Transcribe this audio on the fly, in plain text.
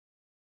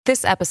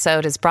This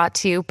episode is brought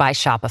to you by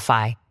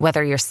Shopify.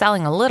 Whether you're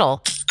selling a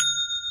little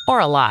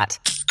or a lot,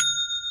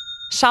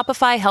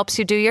 Shopify helps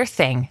you do your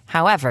thing,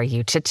 however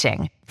you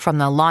cha-ching. From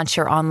the launch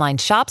your online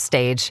shop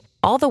stage,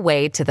 all the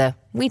way to the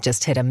we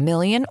just hit 1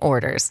 million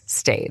orders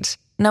stage.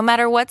 No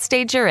matter what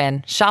stage you're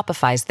in,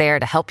 Shopify's there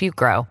to help you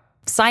grow.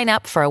 Sign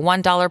up for a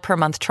 $1 per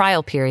month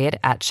trial period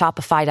at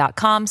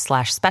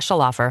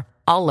shopify.com/special offer,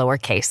 all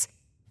lowercase.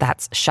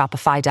 That's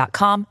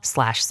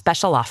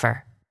shopify.com/special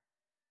offer.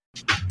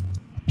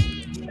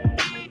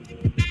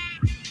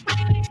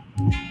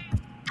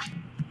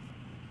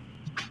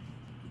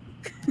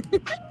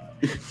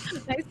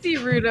 I see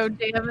Rudo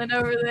jamming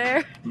over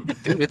there.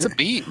 Dude, it's a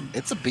beat.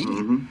 It's a beat.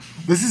 Mm-hmm.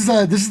 This is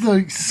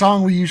the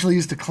song we usually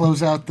use to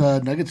close out the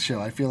Nuggets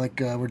show. I feel like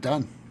we're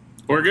done.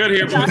 We're good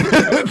here. Wrap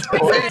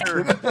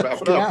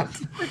it up.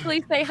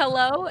 Quickly say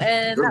hello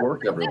and Good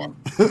work, everyone.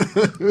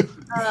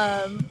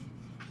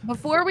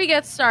 Before we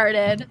get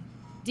started,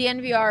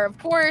 DNVR, of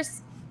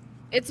course,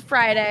 it's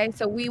Friday,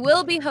 so we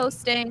will be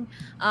hosting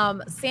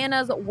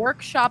Santa's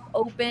Workshop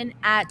Open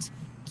at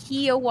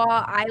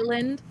Kiowa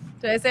Island.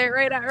 Did I say it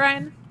right,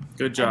 Ryan?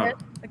 Good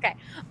job. Okay.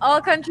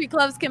 All country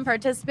clubs can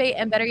participate,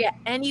 and better yet,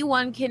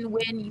 anyone can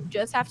win. You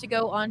just have to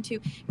go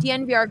onto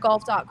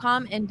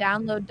dnvrgolf.com and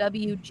download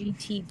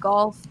WGT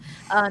Golf.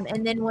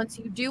 And then once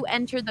you do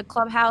enter the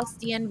clubhouse,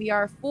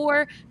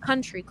 DNVR4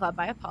 Country Club,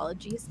 my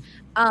apologies,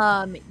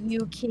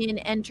 you can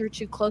enter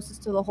to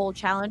closest to the hole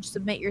challenge.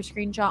 Submit your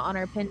screenshot on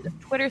our pinned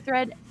Twitter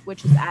thread,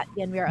 which is at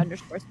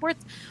DNVR_sports,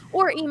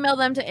 or email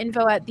them to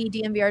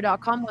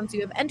info@thednvr.com. Once you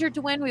have entered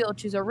to win, we will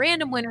choose a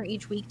random winner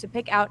each week to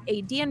pick out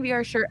a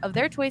DNVR shirt of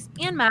their choice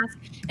and mask,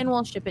 and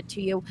we'll ship it to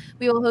you.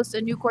 We will host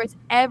a new course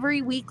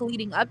every week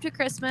leading up to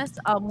Christmas.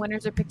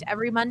 Winners are picked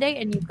every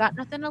Monday, and you've got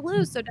nothing to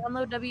lose. So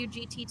download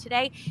WGT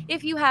today.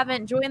 If you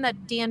haven't, join the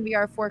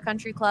DNVR4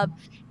 Country Club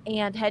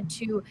and head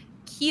to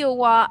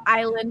Kiowa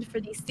Island for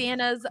the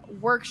Santa's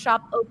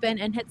Workshop Open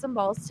and hit some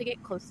balls to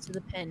get close to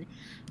the pin.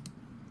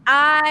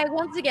 I,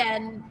 once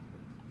again,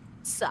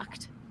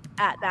 sucked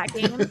at that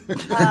game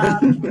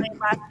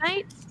last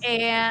night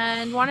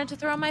and wanted to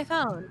throw my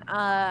phone.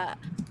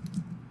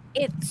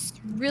 It's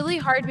really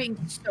hard being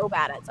so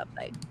bad at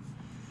something.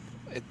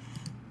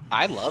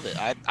 I love it.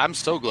 I'm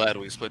so glad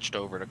we switched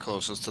over to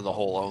closest to the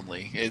hole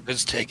only. It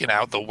has taken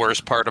out the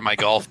worst part of my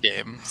golf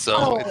game,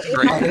 so it's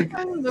great. If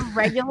I was the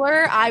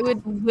regular, I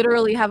would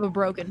literally have a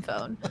broken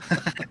phone.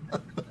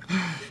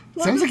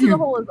 Sounds like the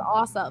hole is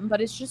awesome, but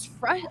it's just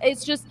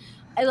it's just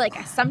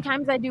like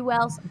sometimes I do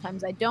well,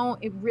 sometimes I don't.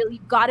 It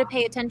really got to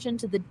pay attention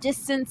to the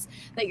distance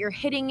that you're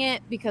hitting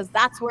it, because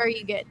that's where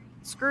you get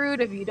screwed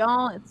if you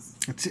don't.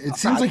 It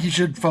seems like you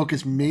should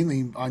focus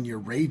mainly on your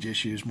rage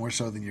issues more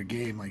so than your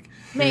game. Like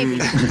maybe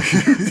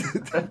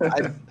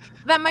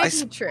that might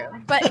be true,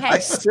 but hey, I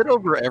sit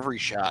over every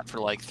shot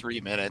for like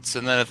 3 minutes,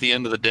 and then at the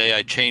end of the day,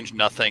 I change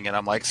nothing, and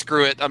I'm like,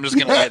 screw it, I'm just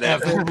gonna hit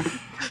it.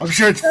 I'm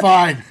sure it's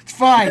fine. It's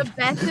fine. The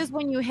best is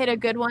when you hit a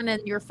good one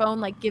and your phone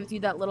like gives you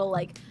that little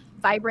like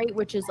vibrate,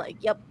 which is like,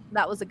 yep,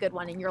 that was a good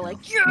one, and you're like,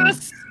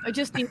 yes, I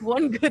just need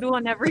one good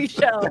one every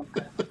show,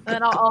 and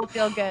then I'll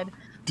feel good.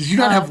 Did you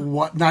not have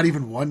not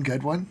even one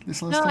good one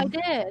this last time? No,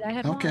 I did. I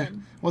had okay.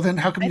 one. Well, then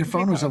how come your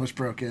phone was almost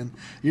broken?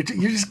 You're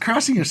just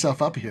crossing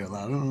yourself up here a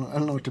lot. I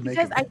don't know what to make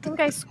of it. Because I think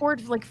I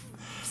scored like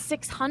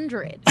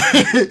 600.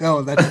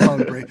 Oh, that's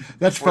phone break.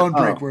 That's phone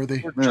break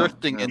worthy. We're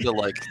drifting into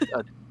like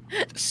a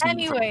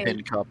anyway,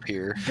 pin cup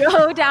here.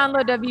 Go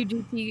download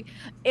WGT.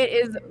 It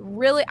is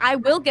really, I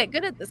will get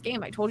good at this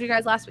game. I told you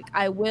guys last week,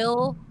 I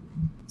will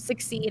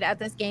succeed at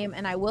this game,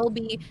 and I will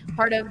be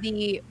part of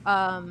the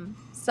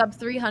sub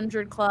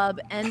 300 club.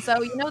 And so,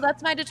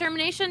 that's my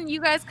determination.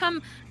 You guys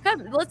come.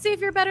 Let's see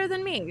if you're better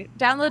than me.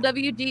 Download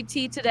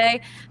WGT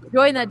today.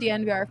 Join the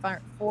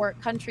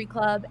DNVR4 Country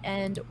Club,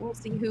 and we'll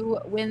see who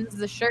wins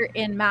the shirt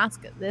and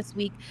mask this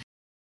week.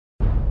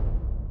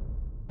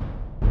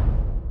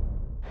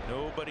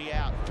 Nobody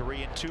out.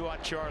 3-2 on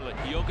Charlotte.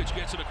 Jokic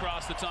gets it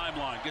across the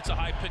timeline. Gets a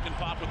high pick and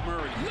pop with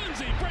Murray.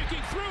 Lindsay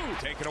breaking through.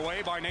 Taken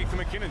away by Nathan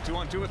McKinnon.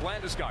 2-on-2 with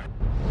Landeskog.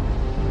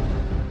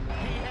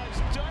 He has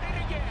done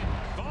it again.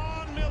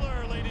 Von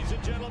Miller, ladies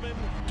and gentlemen.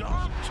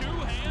 Dog two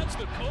hands.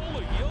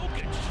 Nikola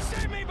Jokic.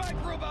 Save me by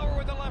Grubauer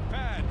with the left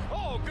pad.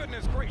 Oh,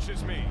 goodness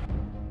gracious me.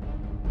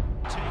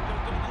 Take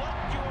a good look.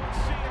 You won't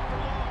see it for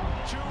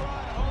long.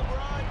 Two-run home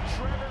run.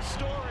 Trevor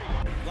Story.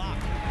 Lock.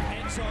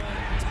 End zone.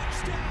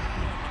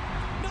 Touchdown.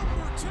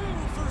 Number 2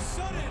 for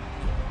Sutton.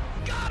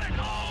 Got it!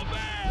 Oh,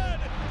 man!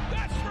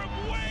 That's from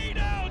way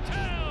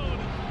downtown!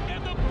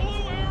 And the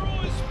blue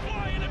arrow is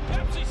flying at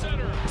Pepsi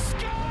Center.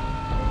 Score!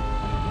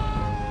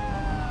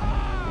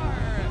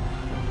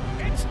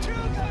 It's too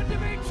good to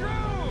be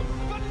true,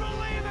 but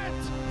believe it!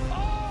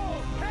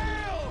 Oh,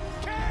 hail,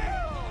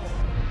 Kale!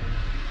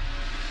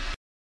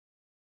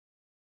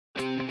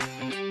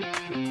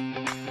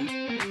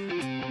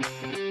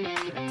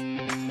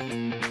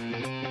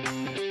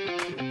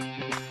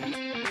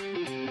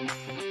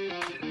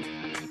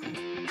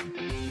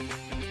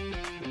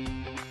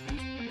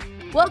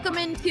 Welcome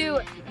into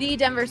the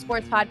Denver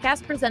Sports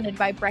Podcast presented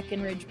by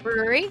Breckenridge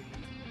Brewery.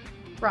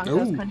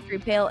 Broncos Ooh. Country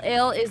Pale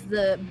Ale is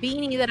the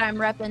beanie that I'm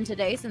repping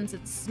today since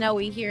it's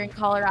snowy here in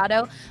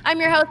Colorado. I'm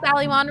your host,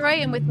 Allie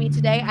Monroy, and with me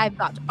today I've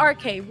got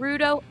RK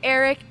Rudo,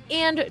 Eric,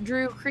 and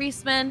Drew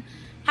Kreisman.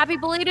 Happy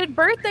belated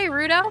birthday,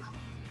 Rudo.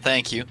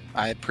 Thank you.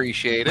 I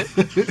appreciate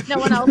it. No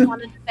one else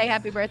wanted to say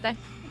happy birthday.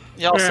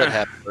 Y'all said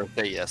happy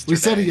birthday yesterday. We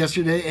said it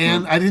yesterday,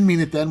 and I didn't mean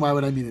it then. Why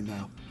would I mean it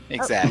now?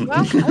 Exactly.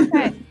 Oh, well,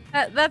 okay.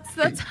 That's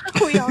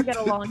how we all get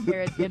along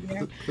here at Good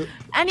Beer.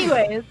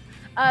 Anyways,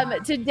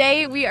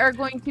 today we are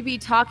going to be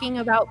talking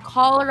about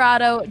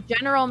Colorado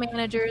general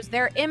managers,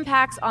 their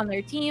impacts on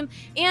their team,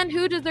 and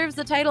who deserves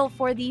the title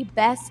for the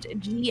best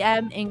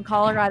GM in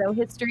Colorado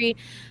history.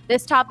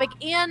 This topic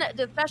and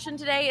discussion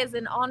today is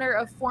in honor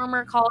of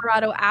former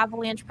Colorado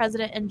Avalanche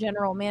president and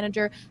general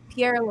manager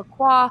Pierre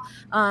Lacroix.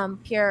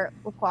 Pierre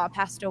Lacroix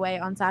passed away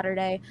on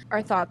Saturday.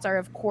 Our thoughts are,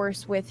 of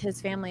course, with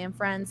his family and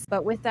friends.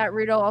 But with that,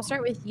 Rudo, I'll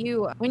start with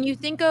you. When you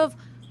think of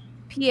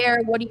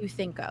Pierre, what do you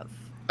think of?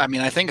 I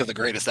mean, I think of the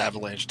greatest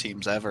Avalanche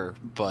teams ever,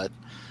 but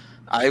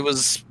I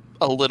was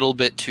a little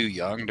bit too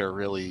young to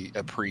really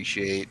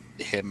appreciate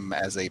him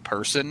as a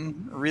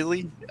person,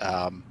 really.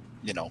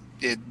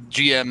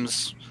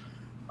 GMs,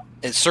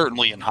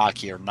 certainly in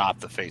hockey, are not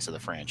the face of the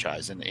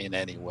franchise in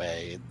any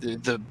way.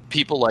 The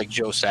people like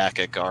Joe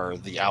Sakic are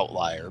the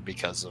outlier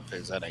because of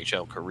his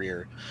NHL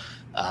career.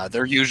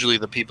 They're usually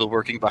the people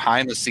working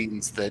behind the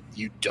scenes that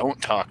you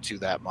don't talk to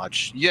that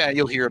much. Yeah,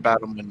 you'll hear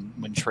about them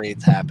when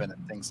trades happen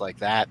and things like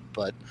that,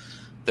 but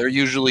they're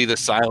usually the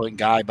silent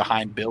guy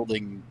behind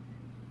building,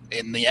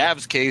 in the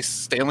Avs case,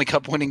 Stanley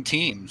Cup winning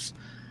teams.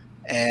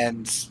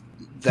 And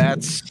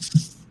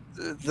that's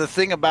the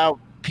thing about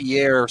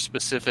Pierre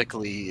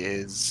specifically,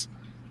 is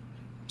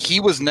he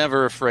was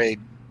never afraid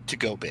to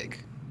go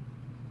big.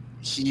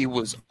 He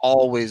was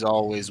always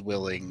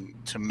willing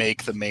to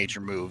make the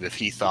major move if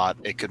he thought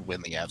it could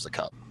win the Avs a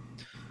cup.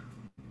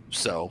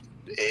 So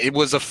it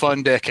was a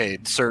fun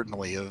decade,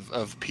 certainly,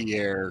 of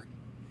Pierre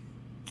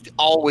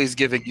always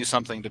giving you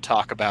something to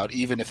talk about,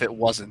 even if it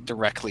wasn't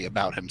directly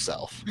about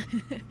himself.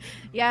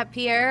 Yeah,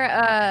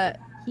 Pierre,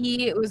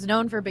 he was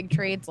known for big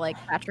trades like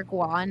Patrick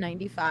Waugh in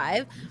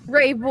 95,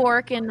 Ray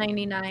Bourque in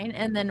 99,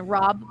 and then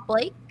Rob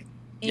Blake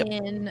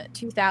in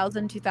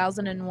 2000,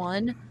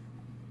 2001.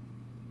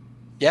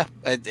 Yeah,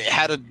 it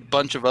had a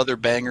bunch of other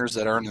bangers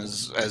that aren't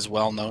as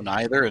well known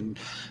either, and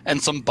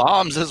some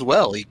bombs as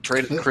well. He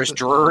traded Chris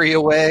Drury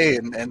away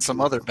and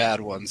some other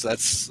bad ones.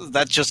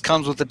 That just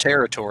comes with the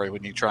territory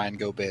when you try and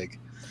go big.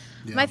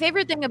 Yeah. My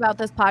favorite thing about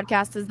this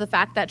podcast is the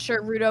fact that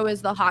sure, Rudo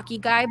is the hockey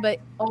guy, but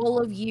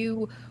all of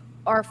you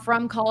are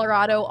from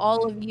Colorado.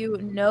 All of you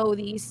know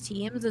these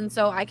teams, and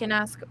so I can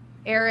ask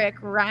Eric,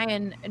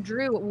 Ryan,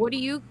 Drew, what do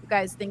you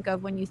guys think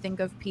of when you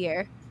think of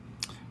Pierre?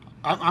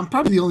 I'm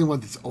probably the only one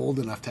that's old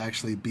enough to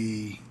actually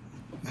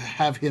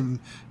have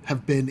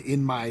been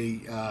in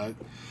my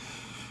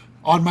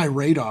on my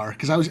radar,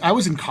 because I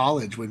was in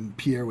college when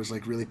Pierre was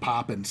like really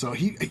popping. So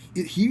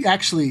he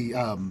actually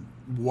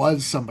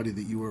was somebody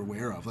that you were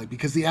aware of, like,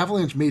 because the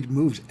Avalanche made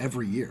moves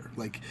every year.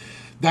 Like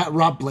that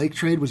Rob Blake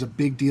trade was a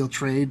big deal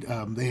trade.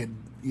 They had,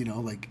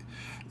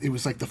 it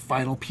was like the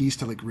final piece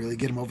to like really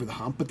get him over the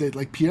hump. But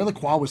like Pierre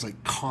Lacroix was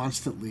like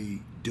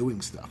constantly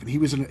doing stuff, and he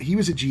was a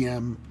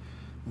GM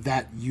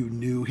that you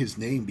knew his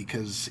name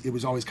because it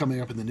was always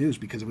coming up in the news,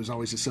 because it was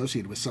always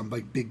associated with some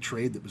like big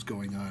trade that was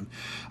going on.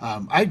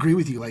 I agree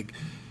with you. Like,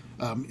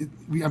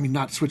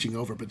 not switching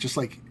over, but just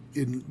like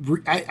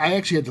I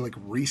actually had to like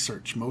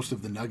research most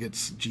of the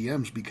Nuggets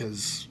GMs,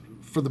 because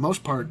for the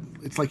most part,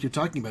 it's like you're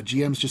talking about,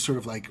 GMs just sort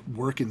of like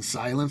work in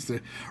silence. They're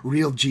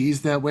real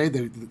G's that way.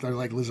 They're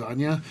like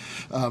lasagna.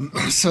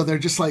 So they're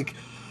just like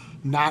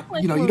not,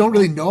 you don't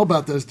really know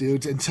about those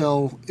dudes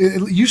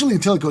usually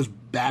until it goes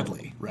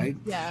badly, right?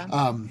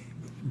 Yeah.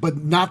 But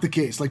not the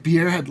case. Like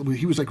Pierre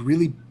he was like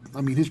really,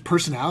 his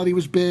personality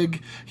was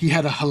big. He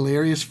had a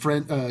hilarious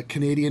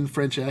Canadian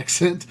French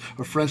accent,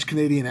 or French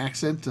Canadian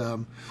accent.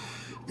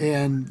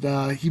 And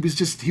he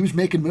was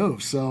making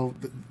moves. So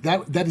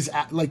that is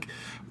like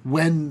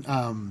when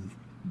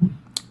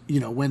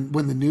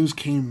when the news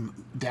came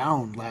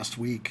down last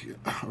week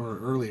or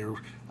earlier,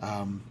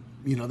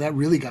 that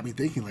really got me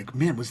thinking, like,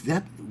 man, was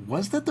that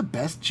the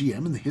best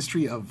GM in the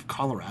history of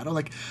Colorado?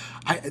 Like,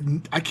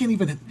 I can't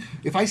even,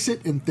 if I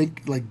sit and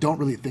think, like, don't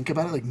really think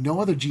about it, like,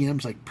 no other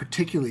GMs like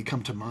particularly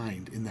come to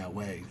mind in that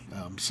way.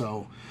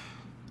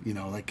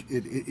 Like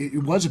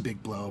it was a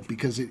big blow,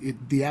 because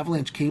the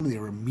Avalanche came and they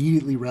were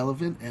immediately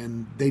relevant,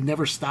 and they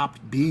never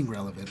stopped being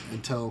relevant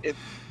until.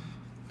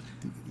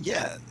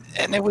 Yeah,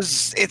 and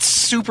it's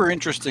super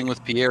interesting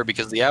with Pierre,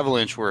 because the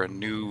Avalanche were a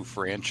new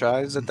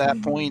franchise at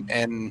that point,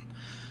 and.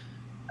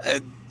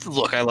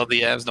 Look, I love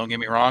the Avs, don't get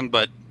me wrong,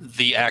 but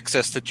the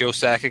access to Joe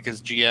Sakic as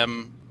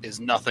GM is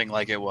nothing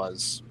like it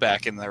was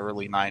back in the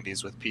early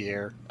 90s with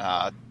Pierre.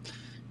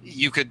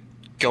 You could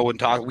go and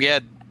talk. We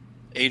had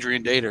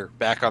Adrian Dater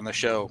back on the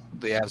show,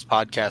 the Avs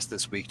podcast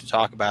this week, to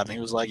talk about it. And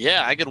he was like,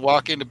 yeah, I could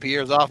walk into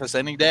Pierre's office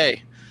any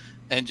day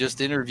and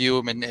just interview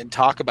him and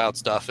talk about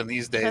stuff. And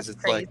these days That's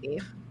it's crazy.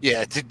 like,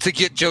 Yeah, to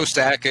get Joe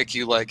Sakic,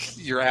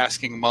 you're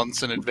asking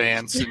months in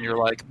advance, and you're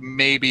like,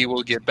 maybe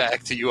we'll get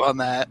back to you on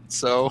that.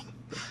 So,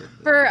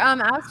 for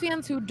Avs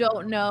fans who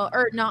don't know,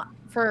 or not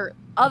for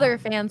other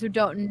fans who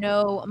don't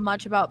know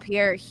much about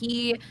Pierre,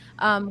 he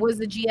was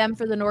the GM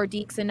for the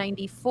Nordiques in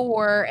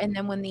 '94, and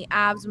then when the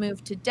Avs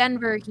moved to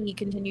Denver, he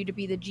continued to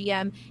be the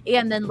GM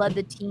and then led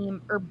the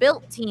team or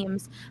built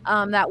teams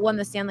that won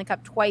the Stanley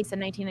Cup twice in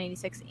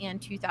 1996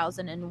 and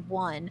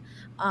 2001.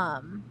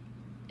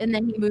 And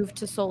then he moved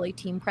to solely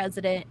team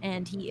president,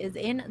 and he is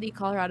in the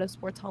Colorado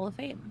Sports Hall of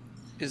Fame.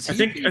 I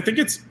think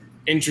it's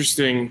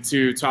interesting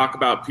to talk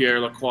about Pierre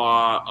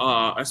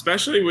Lacroix,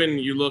 especially when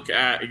you look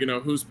at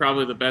who's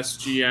probably the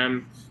best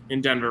GM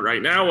in Denver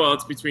right now. Well,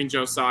 it's between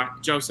Joe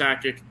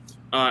Sakic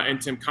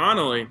and Tim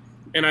Connolly,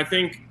 and I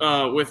think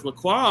with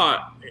Lacroix,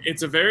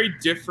 it's a very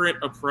different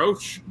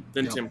approach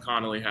than Tim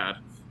Connolly had,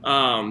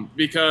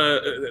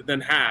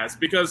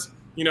 because.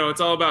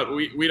 It's all about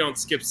we don't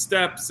skip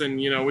steps, and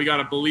we got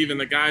to believe in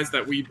the guys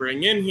that we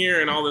bring in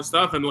here and all this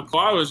stuff. And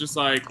Lacroix was just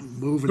like,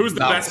 who's the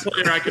best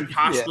player I can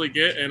possibly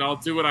get, and I'll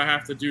do what I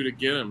have to do to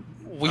get him.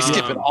 We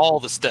skipping all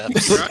the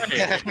steps.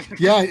 Right.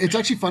 Yeah, it's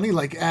actually funny.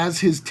 Like, as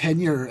his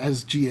tenure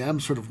as GM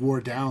sort of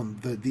wore down,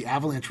 the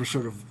Avalanche were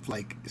sort of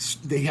like,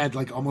 they had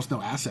like almost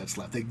no assets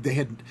left.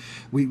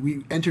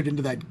 We entered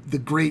into the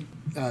Great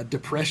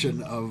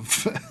Depression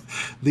of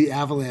the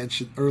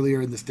Avalanche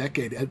earlier in this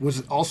decade. It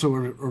was also a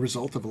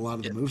result of a lot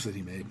of the moves that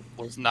he made.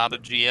 Was not a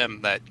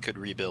GM that could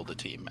rebuild a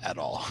team at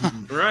all.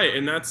 Right,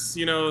 and that's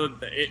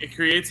it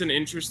creates an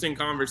interesting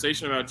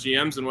conversation about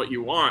GMs and what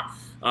you want.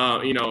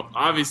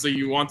 Obviously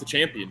you want the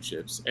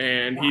championships,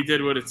 and he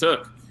did what it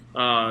took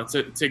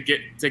to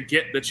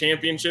get the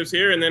championships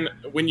here. And then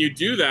when you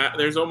do that,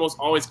 there's almost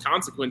always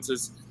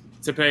consequences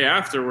to pay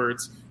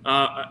afterwards.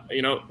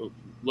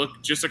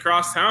 Look just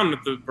across town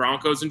at the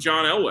Broncos and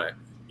John Elway.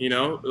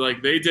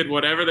 They did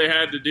whatever they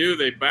had to do.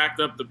 They backed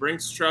up the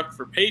Brinks truck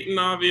for Peyton.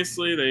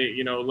 Obviously,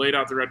 they laid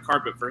out the red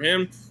carpet for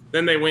him.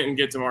 Then they went and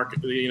get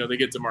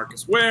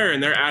DeMarcus Ware,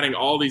 and they're adding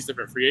all these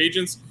different free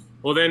agents.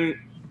 Well,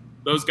 then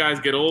those guys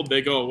get old, they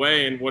go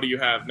away, and what do you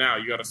have now?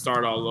 You got to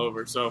start all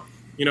over. So,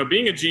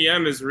 being a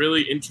GM is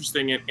really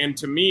interesting, and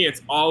to me,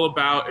 it's all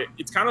about.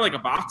 It's kind of like a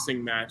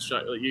boxing match.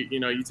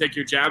 You take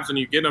your jabs and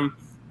you get them,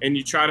 and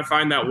you try to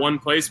find that one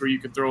place where you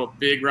can throw a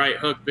big right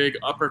hook, big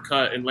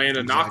uppercut, and land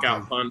a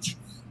knockout punch.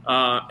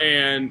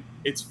 And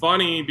it's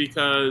funny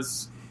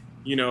because,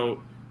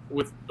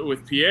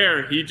 with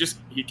Pierre,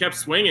 he kept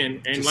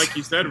swinging, and like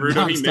you said,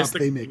 Rudo,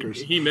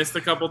 he missed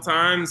a couple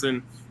times,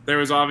 and there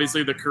was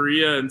obviously the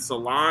Korea and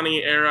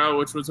Solani era,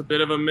 which was a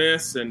bit of a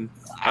miss, and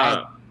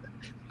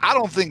I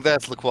don't think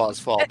that's Lacroix's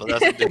fault, but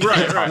that's a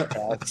different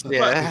right.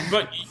 Yeah.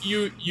 But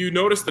you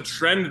notice the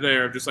trend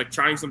there of just like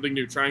trying something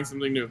new.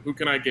 Who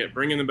can I get?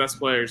 Bring in the best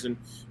players, and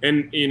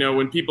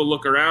when people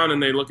look around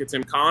and they look at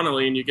Tim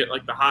Connolly, and you get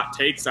like the hot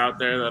takes out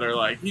there that are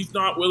like, he's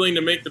not willing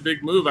to make the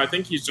big move. I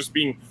think he's just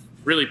being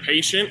really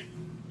patient.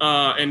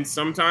 And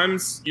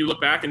sometimes you look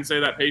back and say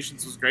that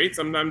patience was great.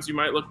 Sometimes you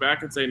might look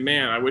back and say,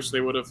 man, I wish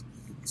they would have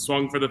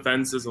swung for the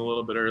fences a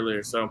little bit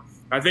earlier. So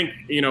I think,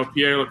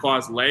 Pierre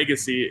Lacroix's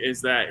legacy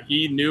is that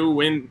he knew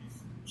when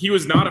he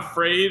was not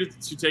afraid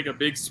to take a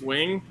big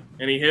swing,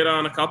 and he hit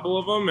on a couple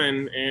of them.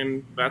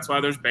 And that's why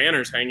there's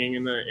banners hanging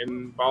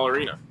in Ball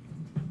Arena.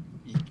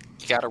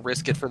 You got to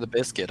risk it for the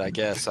biscuit, I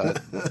guess.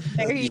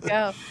 There you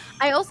go.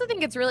 I also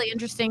think it's really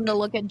interesting to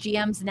look at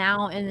GMs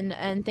now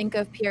and think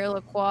of Pierre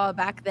Lacroix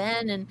back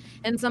then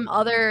and some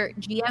other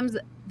GMs.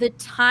 The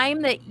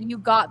time that you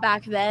got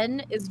back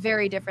then is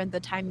very different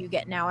than the time you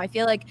get now. I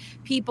feel like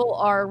people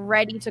are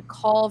ready to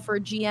call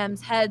for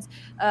GMs' heads,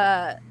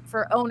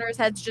 for owners'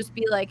 heads, just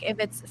be like, if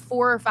it's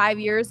 4 or 5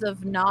 years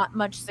of not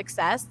much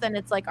success, then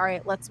it's like, all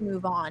right, let's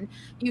move on.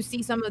 You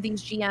see some of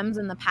these GMs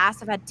in the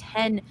past have had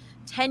 10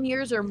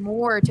 years or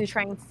more to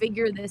try and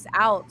figure this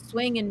out,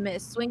 swing and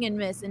miss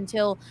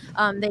until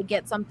they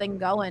get something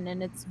going.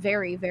 And it's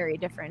very, very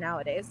different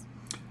nowadays.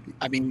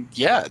 I mean,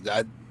 yeah,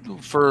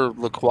 for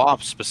Lacroix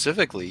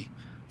specifically,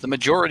 the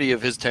majority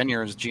of his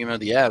tenure as GM of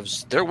the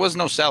Avs, there was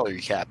no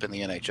salary cap in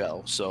the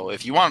NHL. So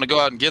if you wanted to go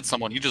out and get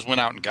someone, you just went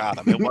out and got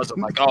him. It wasn't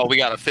like, oh, we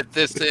got to fit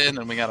this in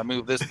and we got to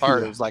move this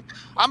part. It was like,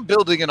 I'm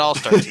building an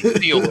all-star team.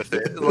 Deal with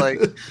it. Like,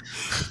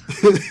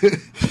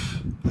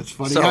 that's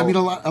funny. So, I mean,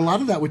 a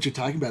lot of that, what you're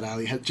talking about,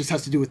 Ali, just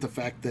has to do with the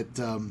fact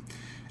that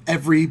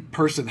every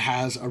person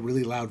has a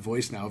really loud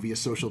voice now via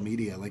social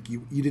media. Like you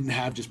didn't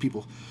have just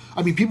people.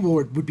 I mean, people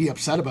would be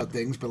upset about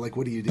things, but like,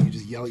 what do? You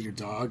just yell at your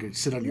dog or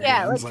sit on your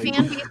hands? Like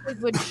fan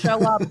bases would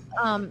show up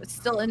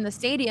still in the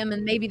stadium,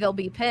 and maybe they'll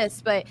be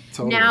pissed. But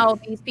now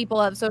these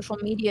people have social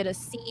media to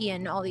see,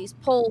 and all these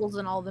polls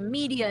and all the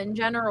media in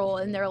general,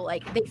 and they're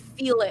like, they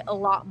feel it a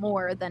lot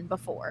more than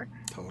before.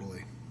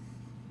 Totally.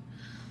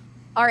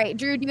 All right,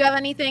 Drew, do you have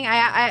anything?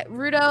 I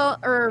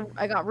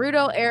got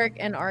Rudo, Eric,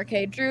 and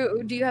RK.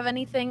 Drew, do you have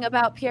anything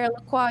about Pierre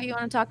Lacroix you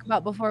want to talk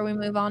about before we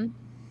move on?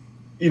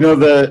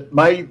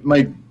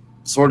 My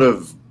sort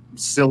of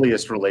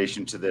silliest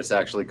relation to this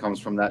actually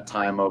comes from that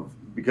time of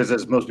because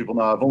as most people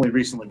know, I've only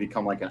recently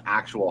become like an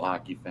actual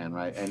hockey fan,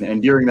 right?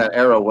 And during that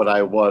era, what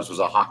I was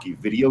a hockey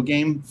video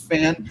game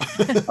fan.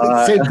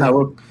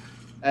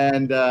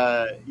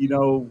 You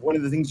know, one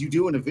of the things you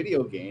do in a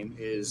video game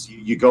is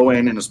you go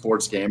in a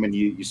sports game and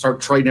you start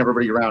trading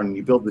everybody around and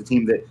you build the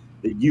team that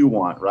you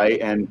want, right?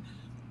 And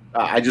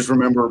I just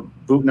remember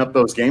booting up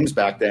those games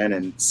back then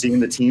and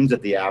seeing the teams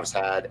that the Avs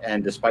had.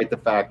 And despite the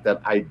fact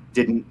that I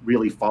didn't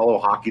really follow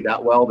hockey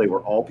that well, they were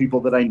all people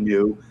that I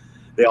knew.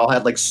 They all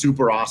had like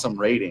super awesome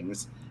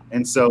ratings.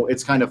 And so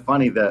it's kind of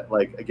funny that,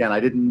 like, again, I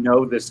didn't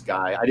know this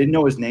guy. I didn't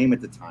know his name at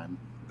the time,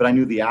 but I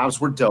knew the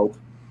Avs were dope.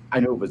 I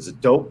knew it was a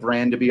dope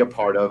brand to be a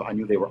part of. I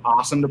knew they were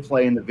awesome to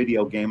play in the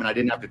video game, and I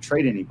didn't have to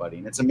trade anybody.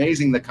 And it's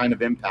amazing the kind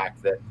of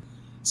impact that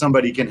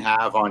somebody can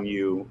have on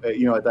you,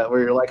 you know, that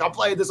where you're like, I'll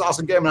play this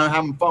awesome game and I'm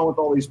having fun with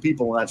all these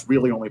people. And that's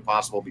really only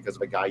possible because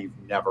of a guy you've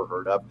never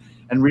heard of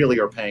and really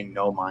are paying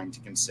no mind to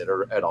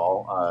consider at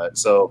all.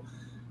 So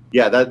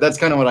yeah, that's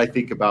kind of what I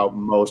think about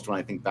most when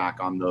I think back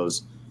on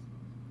those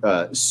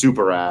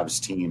Super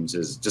Avs teams,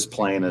 is just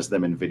playing as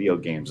them in video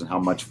games and how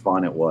much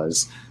fun it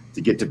was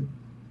to get to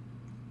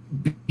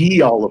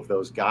be all of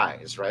those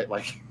guys, right?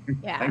 Like,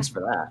 thanks for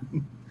that.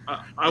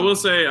 I will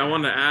say, I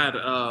want to add,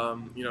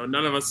 you know,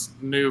 none of us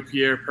knew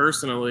Pierre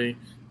personally,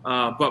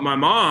 but my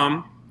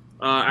mom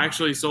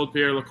actually sold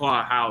Pierre Lacroix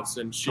a house,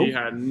 and she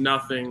had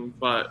nothing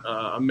but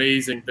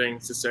amazing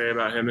things to say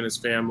about him and his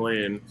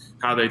family and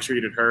how they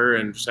treated her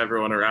and just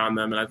everyone around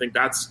them. And I think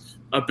that's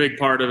a big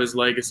part of his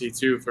legacy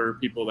too for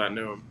people that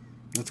knew him.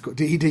 That's cool.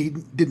 He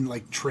didn't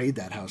like trade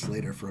that house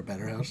later for a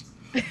better house?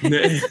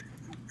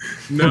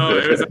 No,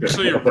 it was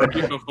actually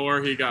right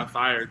before he got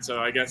fired.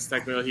 So I guess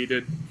technically he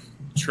did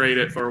trade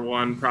it for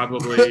one,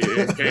 probably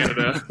in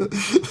Canada.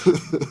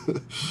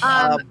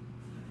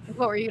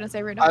 What were you going to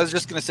say, Rudo? I was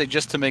just going to say,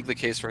 just to make the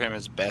case for him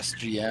as best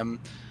GM,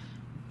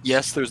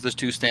 yes, there's those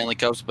 2 Stanley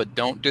Cups, but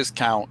don't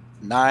discount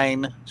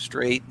 9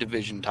 straight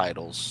division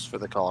titles for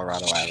the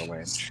Colorado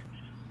Avalanche.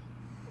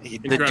 The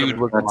dude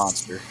was a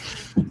monster.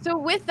 So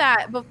with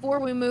that, before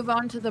we move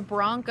on to the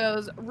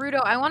Broncos,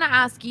 Rudo, I want to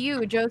ask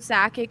you, Joe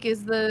Sakic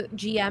is the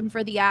GM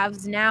for the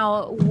Avs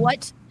now.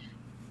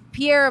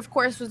 Pierre, of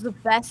course, was the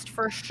best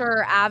for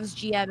sure Avs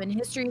GM in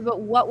history, but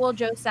what will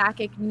Joe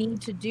Sakic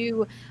need to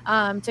do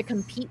to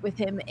compete with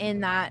him in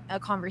that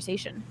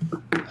conversation?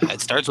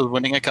 It starts with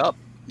winning a cup.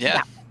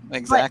 Yeah.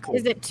 Exactly.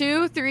 But is it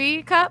 2,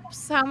 3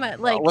 cups? How much?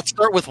 Like, let's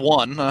start with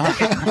 1.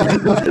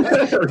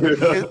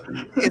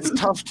 It's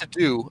tough to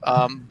do,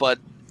 but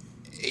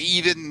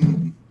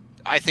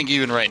I think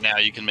even right now,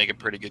 you can make a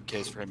pretty good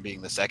case for him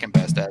being the second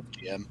best Avs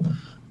GM.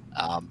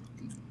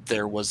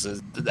 There was,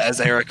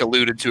 as Eric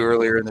alluded to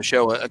earlier in the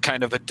show, a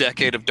kind of a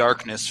decade of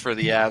darkness for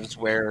the Avs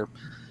where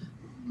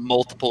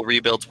multiple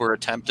rebuilds were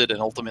attempted and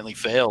ultimately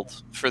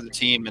failed for the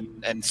team,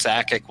 and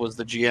Sakic was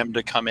the GM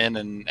to come in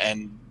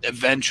and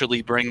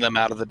eventually bring them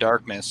out of the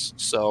darkness.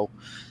 So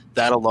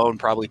that alone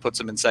probably puts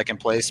him in second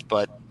place.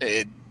 But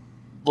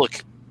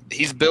look,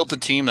 he's built a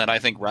team that I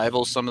think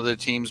rivals some of the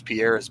teams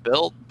Pierre has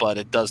built, but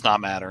it does not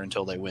matter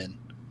until they win.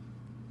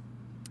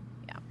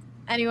 Yeah.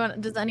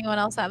 Does anyone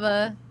else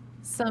have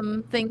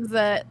some things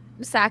that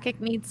Sakic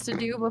needs to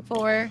do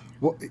before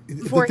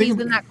he's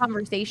in that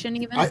conversation?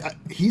 Even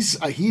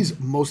he's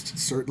most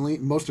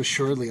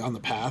assuredly on the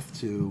path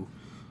to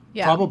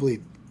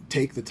probably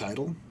take the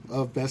title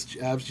of best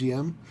Avs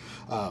GM.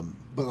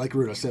 But like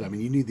Rudo said, I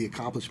mean, you need the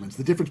accomplishments.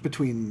 The difference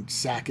between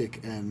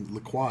Sakic and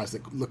Lacroix is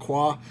that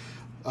Lacroix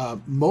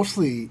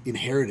mostly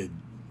inherited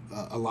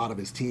a lot of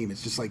his team.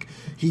 It's just like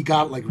he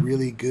got like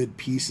really good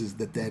pieces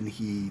that then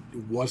he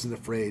wasn't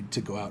afraid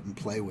to go out and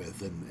play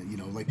with, and you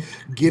know, like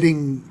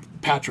getting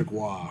Patrick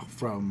Waugh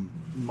from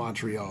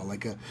Montreal,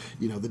 like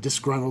the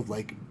disgruntled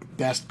like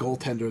best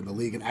goaltender in the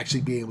league, and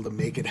actually being able to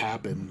make it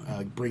happen,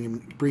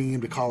 bringing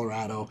him to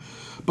Colorado.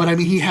 But I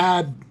mean, he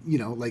had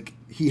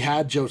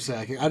Joe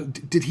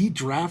Sakic. Did he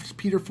draft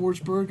Peter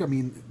Forsberg? I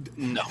mean,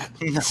 no.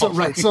 So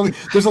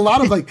there's a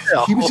lot of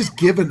he was just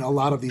given a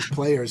lot of these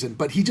players,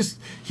 but he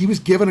was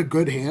given a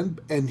good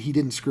hand and he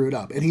didn't screw it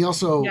up, and he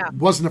also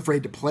wasn't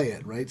afraid to play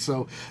it, right?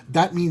 So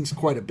that means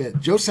quite a bit.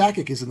 Joe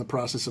Sakic is in the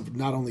process of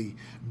not only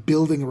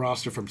building a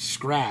roster from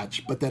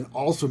scratch, but then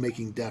also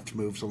making deft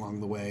moves along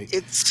the way.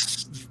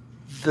 It's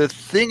the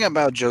thing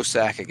about Joe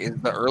Sakic is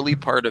the early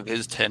part of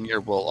his tenure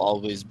will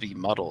always be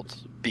muddled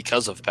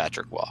because of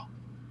Patrick Waugh.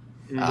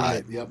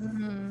 Right. Yep.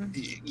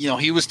 You know,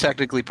 he was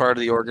technically part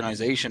of the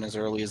organization as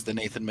early as the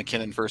Nathan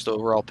McKinnon first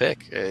overall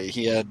pick.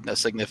 He had a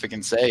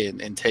significant say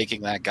in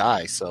taking that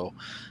guy. So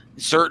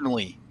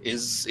certainly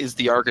is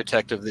the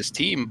architect of this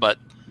team. But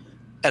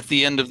at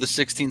the end of the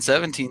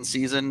 16-17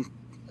 season,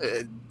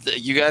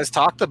 you guys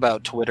talked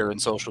about Twitter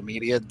and social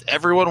media.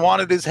 Everyone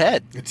wanted his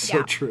head. It's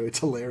so true. It's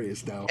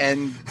hilarious now.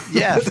 And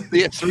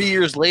 3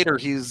 years later,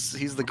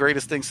 he's the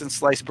greatest thing since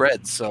sliced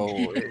bread.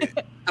 So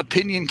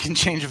opinion can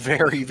change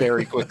very,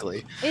 very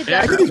quickly. It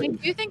does. I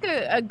do think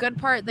a good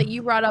part that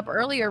you brought up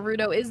earlier,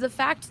 Rudo, is the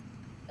fact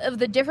of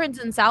the difference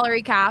in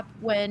salary cap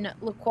when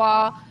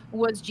Lacroix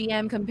was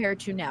GM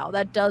compared to now.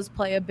 That does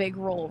play a big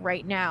role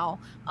right now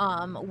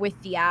with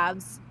the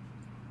Avs.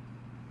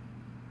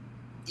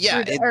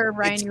 Yeah. Or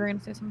Ryan, you were going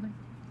to say something?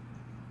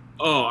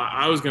 Oh,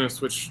 I was going to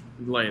switch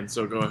lanes,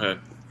 so go ahead.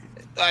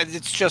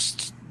 It's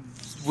just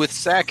with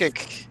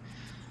Sakic,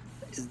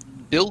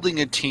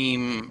 building a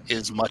team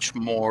is much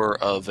more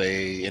of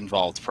a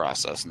involved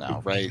process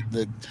now, right?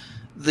 The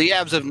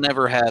Avs have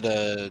never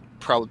had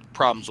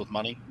problems with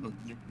money.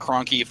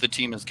 Kroenke, if the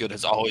team is good,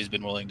 has always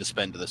been willing to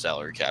spend to the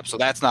salary cap, so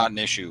that's not an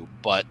issue.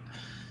 But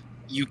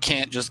you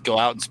can't just go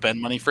out and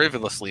spend money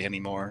frivolously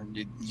anymore.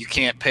 You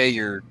can't pay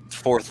your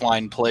fourth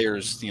line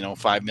players,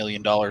 $5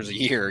 million a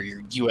year.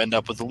 You end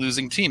up with a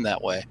losing team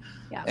that way.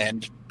 Yeah.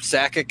 And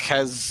Sakic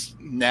has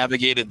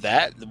navigated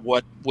that.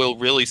 What will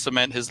really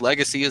cement his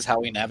legacy is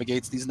how he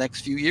navigates these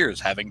next few years,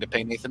 having to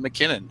pay Nathan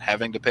McKinnon,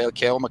 having to pay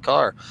Cale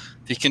Makar.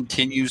 If he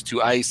continues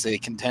to ice a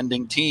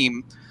contending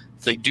team,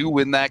 if they do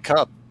win that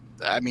cup,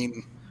 I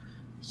mean,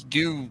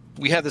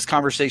 we had this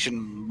conversation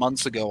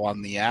months ago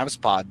on the Avs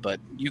pod, but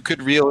you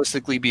could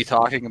realistically be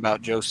talking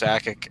about Joe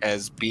Sakic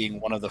as being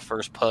one of the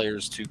first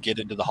players to get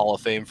into the Hall of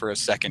Fame for a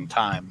second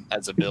time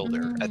as a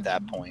builder at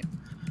that point.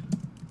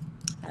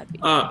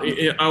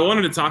 I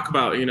wanted to talk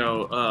about,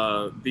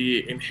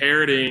 the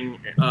inheriting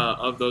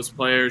of those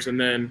players, and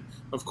then,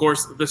 of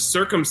course, the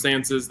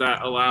circumstances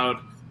that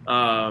allowed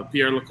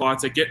Pierre Lacroix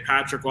to get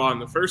Patrick Roy in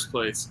the first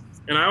place.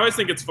 And I always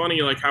think it's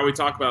funny, like how we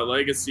talk about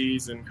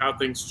legacies and how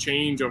things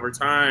change over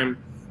time,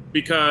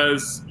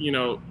 because,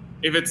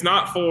 if it's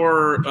not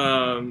for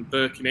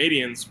the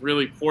Canadians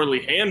really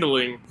poorly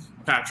handling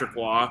Patrick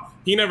Roy,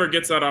 he never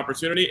gets that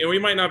opportunity, and we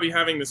might not be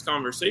having this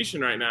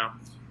conversation right now.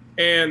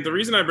 And the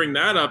reason I bring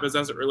that up is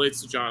as it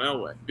relates to John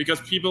Elway,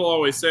 because people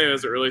always say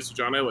as it relates to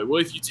John Elway,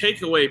 well, if you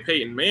take away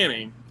Peyton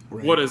Manning,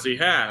 what does he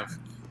have?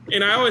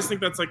 And I always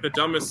think that's like the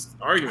dumbest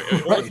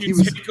argument. Well, if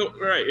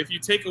you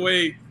take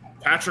away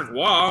Patrick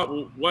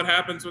Roy, what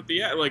happens with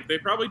they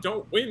probably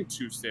don't win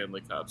 2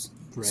 Stanley Cups.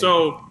 Right.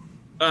 So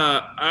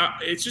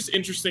it's just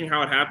interesting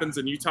how it happens.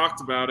 And you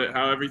talked about it,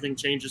 how everything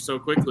changes so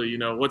quickly.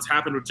 What's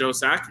happened with Joe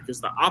Sakic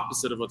is the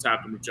opposite of what's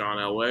happened with John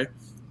Elway.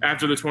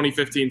 After the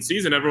 2015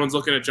 season, everyone's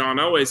looking at John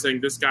Elway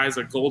saying this guy's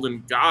a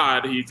golden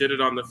god. He did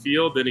it on the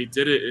field, then he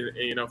did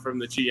it, from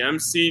the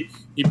GM seat.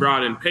 He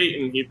brought in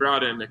Peyton, he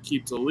brought in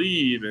Aqib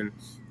Talib and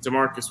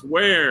DeMarcus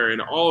Ware, and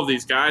all of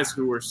these guys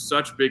who were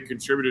such big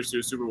contributors to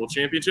a Super Bowl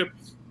championship.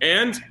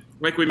 And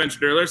like we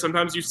mentioned earlier,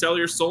 sometimes you sell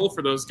your soul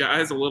for those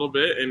guys a little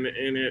bit, and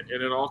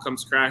it all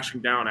comes crashing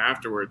down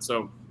afterwards.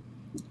 So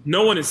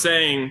no one is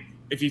saying,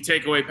 if you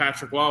take away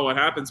Patrick Roy, what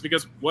happens?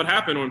 Because what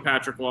happened when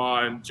Patrick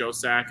Roy and Joe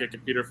Sakic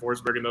and Peter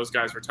Forsberg and those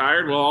guys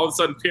retired? Well, all of a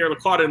sudden, Pierre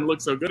Lacroix didn't look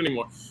so good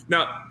anymore.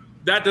 Now,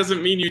 that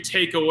doesn't mean you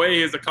take away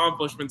his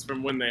accomplishments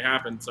from when they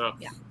happened. So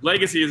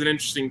legacy is an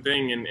interesting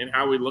thing, and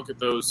how we look at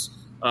those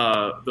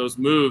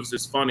moves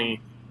is funny.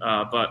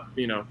 But,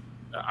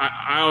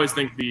 I always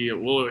think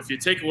if you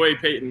take away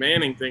Peyton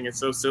Manning thing, it's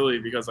so silly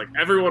because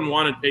everyone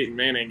wanted Peyton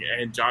Manning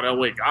and John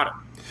Elway got him.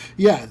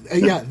 Yeah.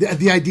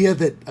 The idea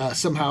that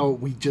somehow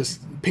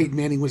Peyton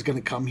Manning was going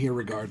to come here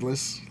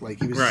regardless.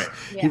 He was, right.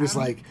 He was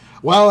like,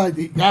 well,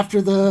 after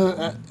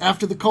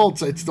the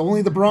Colts, it's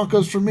only the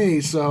Broncos for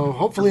me. So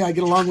hopefully I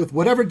get along with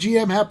whatever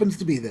GM happens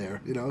to be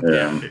there.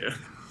 Yeah.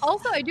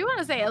 Also, I do want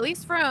to say, at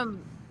least from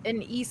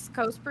an East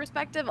Coast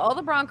perspective, all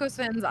the Broncos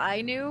fans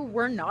I knew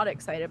were not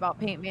excited about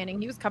Peyton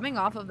Manning. He was coming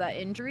off of that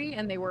injury,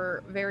 and they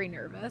were very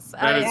nervous.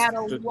 I had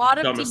a lot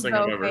of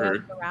Tebow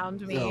fans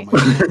around me.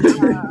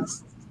 Oh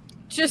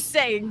just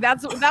saying,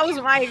 that was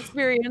my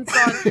experience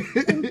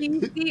in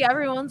DC.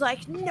 Everyone's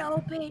like,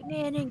 "No, Peyton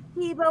Manning,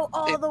 Tebow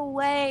all the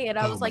way," and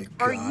I was like,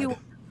 "Are you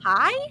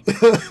high?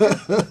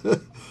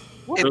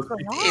 What's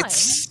going on?"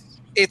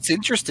 It's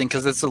interesting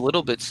because it's a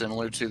little bit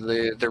similar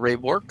to the Ray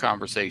Bork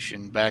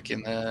conversation back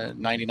in the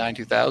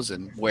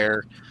 99-2000,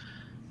 where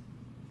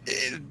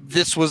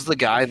this was the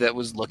guy that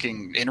was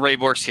looking, in Ray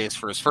Bork's case,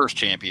 for his first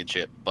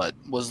championship, but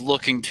was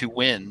looking to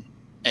win,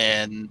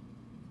 and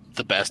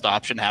the best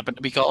option happened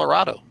to be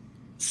Colorado.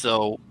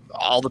 So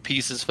all the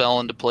pieces fell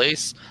into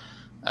place.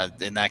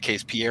 In that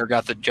case, Pierre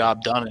got the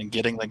job done in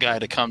getting the guy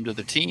to come to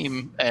the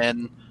team,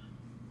 and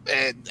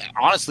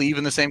honestly,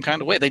 even the same kind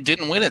of way. They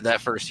didn't win it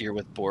that first year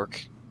with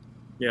Bork.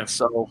 Yeah.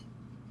 So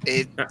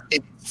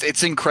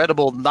it's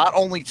incredible not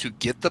only to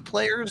get the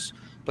players,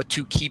 but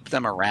to keep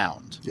them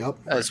around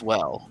as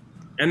well.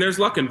 And there's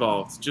luck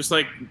involved. Just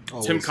like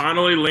always. Tim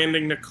Connolly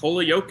landing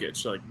Nikola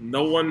Jokic.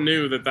 No one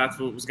knew that's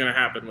what was going to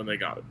happen when they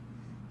got it.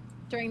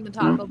 During the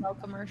Taco Bell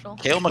commercial.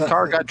 Cale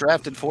Makar got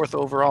drafted 4th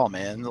overall,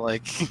 man.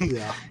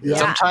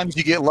 Sometimes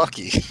you get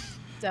lucky.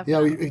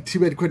 Definitely. Yeah, too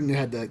bad Quentin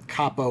had the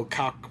Capo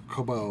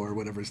or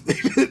whatever his name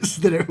is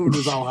that everyone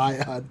was all high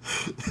on.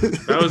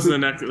 That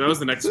was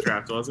the next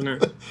draft, wasn't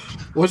it?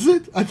 Was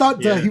it? I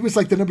thought he was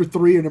the number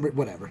 3 or number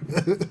whatever.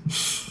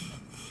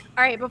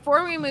 All right,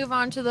 before we move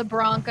on to the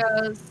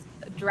Broncos,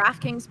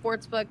 DraftKings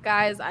Sportsbook,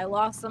 guys, I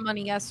lost some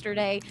money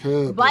yesterday,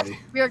 but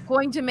we're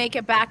going to make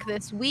it back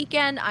this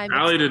weekend.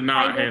 Allie did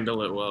not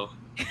handle it well.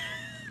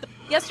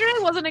 Yesterday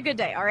wasn't a good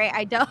day, all right?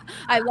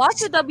 I lost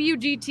the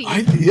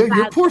WGT.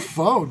 Your poor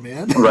phone,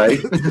 man. Right.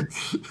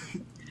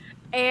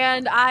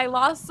 And I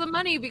lost some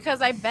money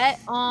because I bet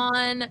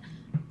on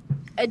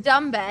a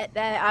dumb bet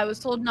that I was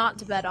told not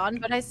to bet on,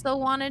 but I still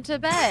wanted to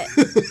bet.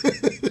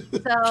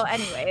 So,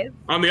 anyways.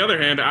 On the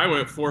other hand, I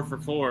went 4 for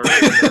 4.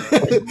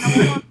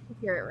 Right.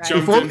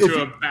 Jumped into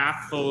a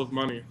bath full of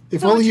money.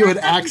 If only you had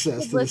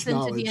access to this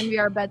knowledge. Listen to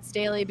DNVR Bets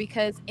Daily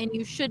and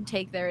you should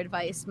take their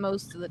advice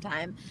most of the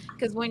time,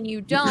 because when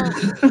you don't,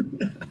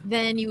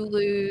 then you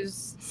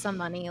lose some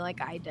money like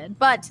I did.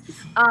 But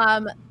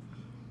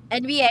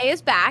NBA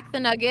is back. The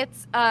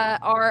Nuggets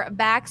are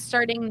back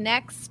starting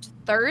next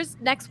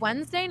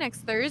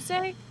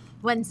Wednesday,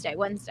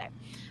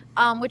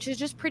 which is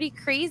just pretty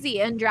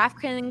crazy. And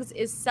DraftKings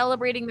is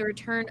celebrating the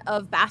return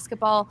of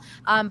basketball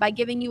by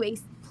giving you a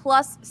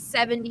plus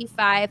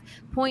 75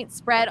 point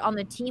spread on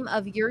the team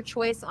of your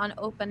choice on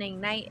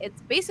opening night.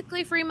 It's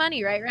basically free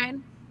money, right,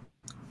 Ryan?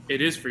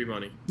 It is free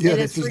money. Yeah,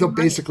 there's no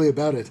basically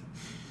about it.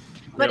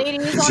 But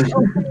it is on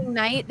opening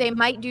night. They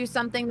might do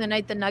something the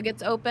night the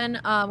Nuggets open,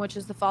 which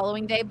is the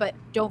following day, but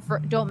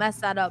don't mess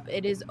that up.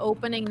 It is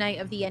opening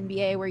night of the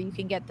NBA where you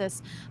can get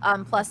this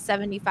plus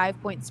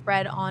 75 point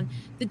spread on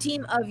the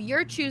team of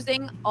your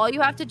choosing. All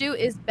you have to do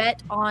is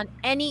bet on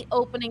any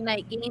opening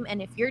night game,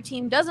 and if your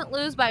team doesn't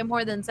lose by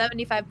more than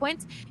 75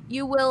 points,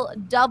 you will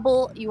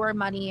double your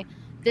money.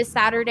 This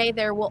Saturday,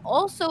 there will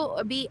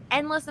also be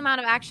endless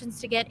amount of actions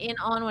to get in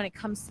on when it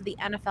comes to the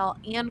NFL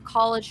and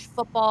college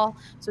football.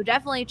 So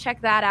definitely check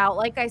that out.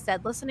 Like I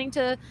said, listening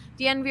to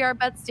DNVR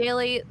Bets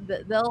Daily,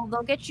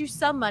 they'll get you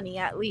some money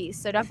at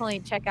least. So definitely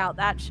check out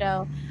that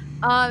show.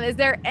 Is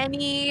there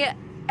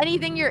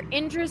anything you're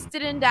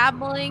interested in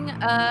dabbling,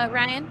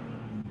 Ryan?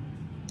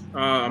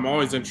 I'm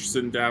always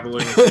interested in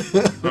dabbling.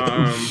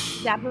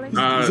 Dabbling?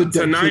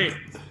 Tonight,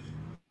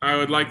 I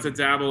would like to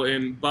dabble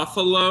in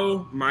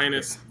Buffalo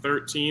minus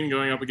 13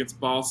 going up against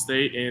Ball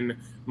State in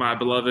my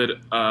beloved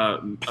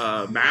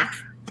MAC,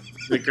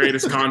 the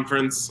greatest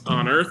conference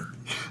on earth.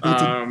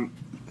 What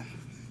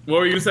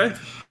were you going to say?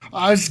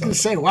 I was just going to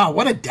say, wow,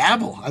 what a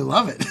dabble. I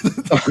love it.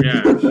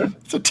 Yeah.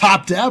 It's a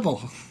top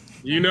dabble.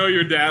 You know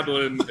you're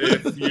dabbling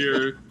if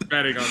you're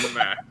betting on the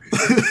MAC.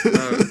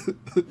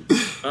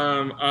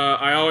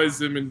 I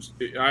always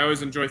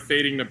enjoy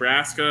fading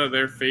Nebraska.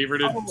 They're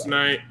favorited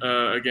tonight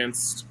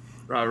against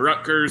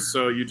Rutgers,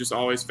 so you just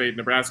always fade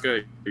Nebraska.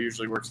 It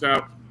usually works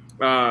out.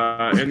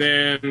 And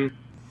then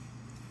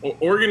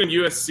Oregon and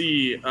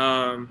USC.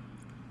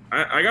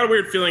 I got a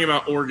weird feeling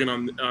about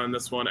Oregon on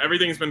this one.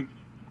 Everything's been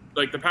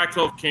like the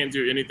Pac-12 can't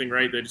do anything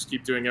right. They just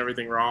keep doing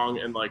everything wrong.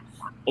 And like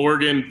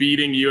Oregon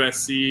beating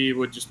USC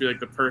would just be like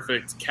the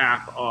perfect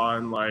cap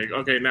on like,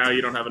 okay, now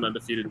you don't have an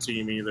undefeated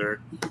team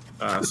either.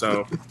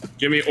 So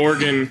give me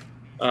Oregon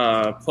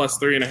plus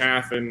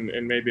 3.5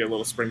 and maybe a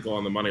little sprinkle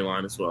on the money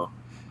line as well.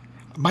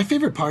 My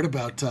favorite part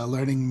about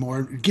learning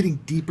more, getting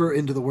deeper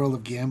into the world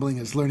of gambling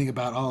is learning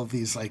about all of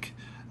these like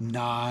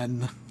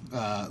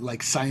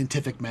like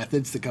scientific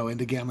methods that go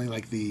into gambling,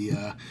 like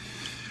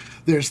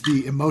there's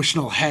the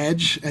emotional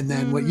hedge, and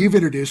then what you've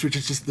introduced, which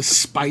is just the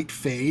spite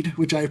fade,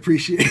 which I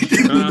appreciate.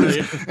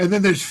 And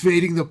then there's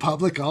fading the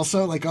public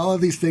also, like all of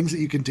these things that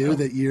you can do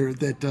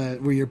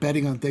where you're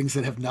betting on things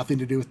that have nothing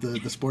to do with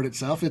the sport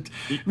itself. It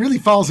really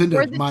falls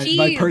into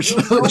my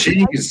personal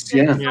cheese.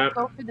 Yeah.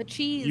 Go for the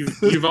cheese.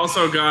 You've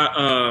also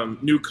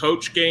got new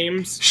coach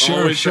games.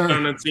 Always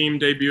on a team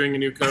debuting a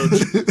new coach.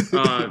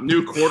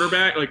 New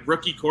quarterback, like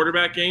rookie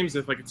quarterback games.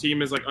 If like a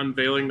team is like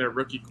unveiling their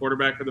rookie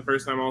quarterback for the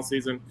first time all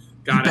season,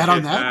 got it.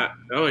 On that?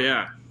 Oh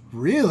yeah.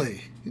 Really?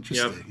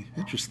 Interesting. Yep.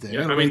 Interesting.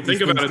 Yeah. I mean, think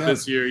about it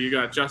this year. You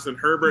got Justin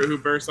Herbert who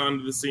burst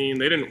onto the scene.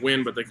 They didn't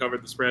win, but they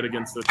covered the spread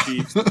against the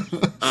Chiefs.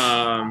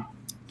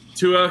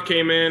 Tua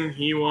came in.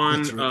 He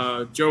won.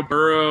 Right. Joe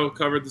Burrow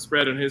covered the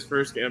spread in his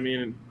first game. I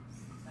mean,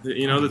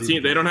 the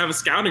team, they don't have a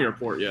scouting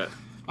report yet.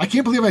 I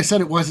can't believe I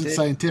said it wasn't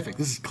scientific.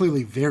 This is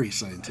clearly very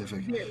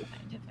scientific. Very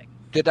scientific.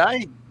 Did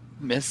I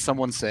miss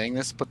someone saying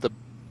this? But the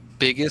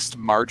biggest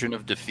margin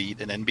of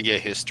defeat in NBA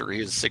history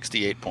is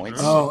 68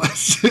 points. Oh,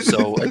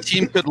 so a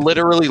team could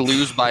literally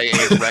lose by a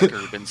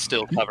record and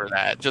still cover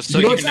that. Just so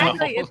you know.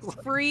 Exactly, it's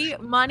free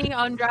money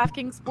on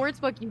DraftKings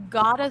Sportsbook. You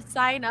gotta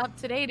sign up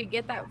today to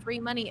get that free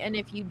money. And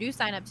if you do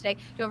sign up today,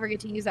 don't forget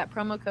to use that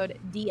promo code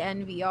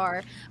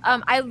DNVR.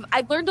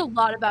 I've learned a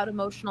lot about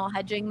emotional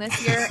hedging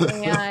this year,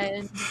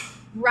 and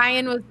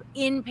Ryan was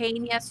in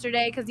pain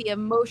yesterday because he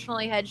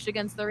emotionally hedged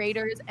against the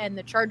Raiders, and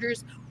the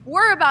Chargers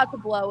were about to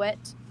blow it.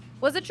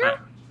 Was it true?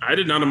 I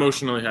did not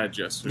emotionally hedge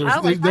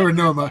yesterday. There were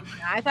no.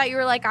 I thought you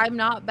were like, I'm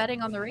not betting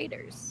on the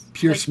Raiders.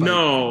 Pure spite.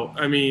 No,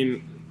 I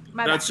mean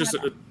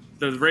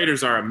the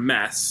Raiders are a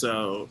mess,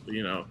 so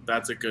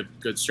that's a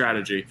good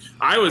strategy.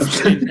 I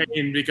was in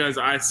pain because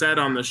I said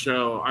on the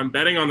show I'm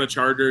betting on the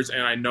Chargers,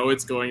 and I know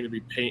it's going to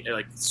be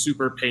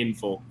super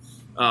painful,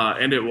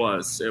 and it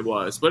was,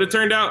 but it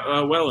turned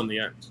out well in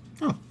the end.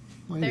 Oh,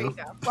 there you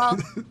go. Well.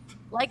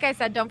 Like I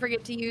said, don't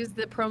forget to use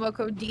the promo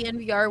code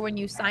DNVR when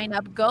you sign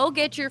up. Go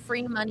get your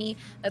free money.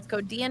 That's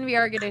code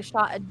DNVR. Get a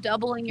shot at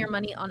doubling your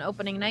money on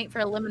opening night for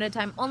a limited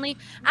time only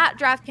at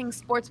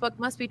DraftKings Sportsbook.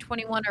 Must be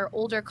 21 or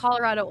older.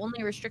 Colorado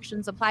only.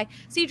 Restrictions apply.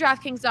 See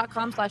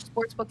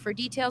DraftKings.com/sportsbook for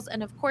details.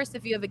 And of course,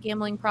 if you have a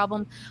gambling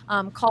problem,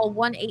 call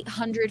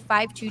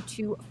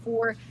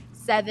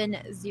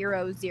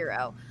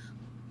 1-800-522-4700.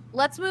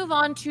 Let's move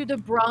on to the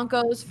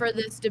Broncos for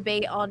this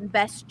debate on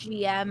best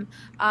GM.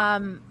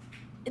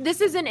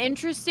 This is an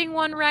interesting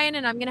one, Ryan,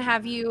 and I'm going to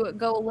have you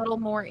go a little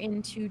more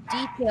into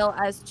detail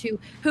as to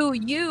who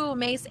you,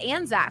 Mace,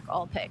 and Zach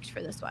all picked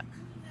for this one.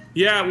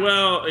 Yeah,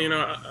 well,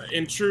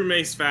 in true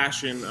Mace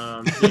fashion,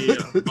 he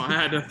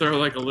had to throw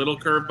like a little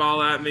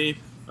curveball at me,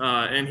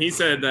 and he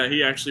said that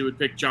he actually would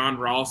pick John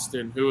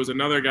Ralston, who was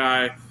another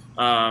guy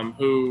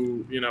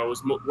who,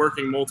 was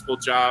working multiple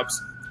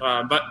jobs.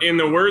 But in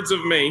the words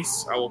of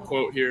Mace, I will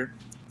quote here,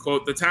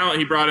 quote, "The talent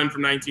he brought in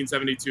from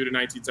 1972 to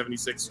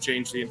 1976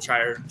 changed the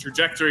entire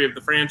trajectory of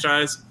the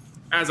franchise."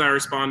 As I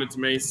responded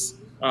to Mace,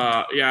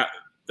 yeah,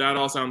 that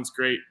all sounds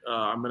great.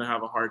 I'm going to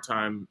have a hard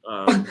time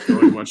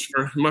going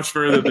much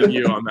further than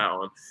you on that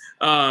one.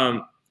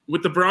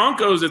 With the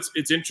Broncos,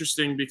 it's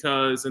interesting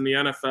because in the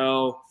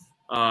NFL,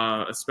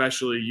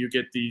 especially, you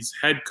get these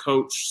head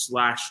coach /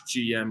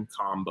 GM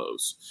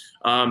combos.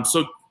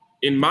 So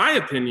in my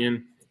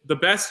opinion, the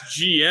best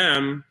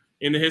GM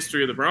in the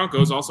history of the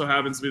Broncos also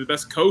happens to be the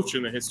best coach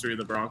in the history of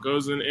the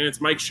Broncos, and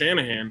it's Mike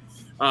Shanahan.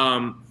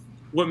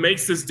 What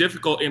makes this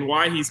difficult and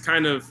why he's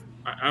kind of,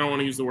 I don't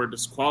want to use the word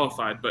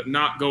disqualified, but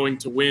not going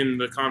to win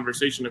the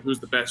conversation of who's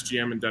the best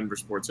GM in Denver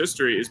sports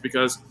history is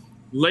because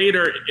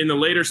in the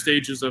later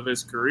stages of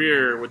his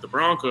career with the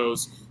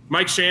Broncos,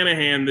 Mike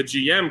Shanahan, the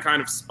GM,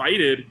 kind of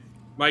spited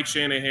Mike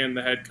Shanahan,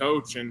 the head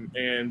coach,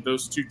 and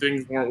those two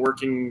things weren't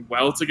working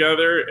well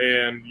together.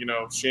 And,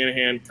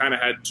 Shanahan kind of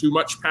had too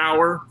much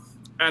power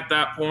at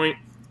that point,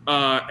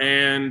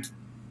 and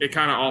it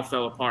kind of all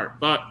fell apart.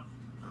 But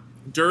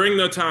during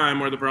the time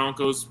where the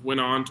Broncos went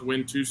on to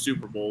win 2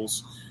 Super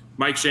Bowls,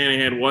 Mike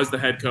Shanahan was the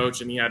head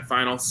coach, and he had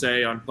final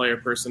say on player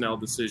personnel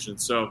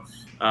decisions. So,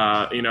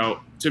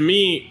 to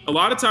me, a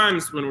lot of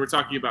times when we're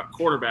talking about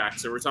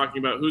quarterbacks or we're talking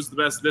about who's the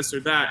best this or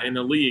that in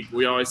the league,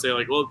 we always say,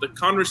 like, well, the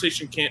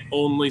conversation can't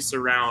only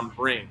surround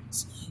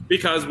rings.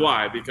 Because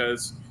why?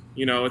 Because,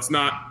 it's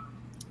not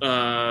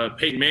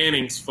Peyton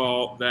Manning's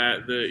fault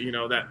that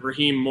that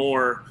Raheem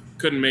Moore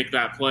couldn't make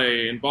that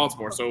play in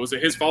Baltimore. So was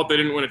it his fault they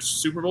didn't win a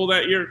Super Bowl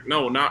that year?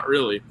 No, not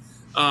really.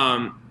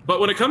 But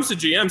when it comes to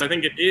GMs, I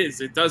think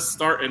it does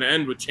start and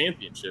end with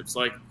championships.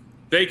 Like,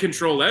 they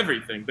control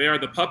everything. They are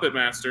the puppet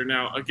master.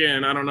 Now,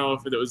 again, I don't know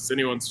if it was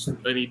any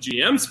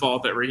GM's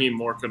fault that Raheem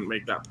Moore couldn't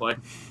make that play.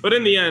 But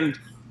in the end,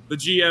 the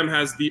GM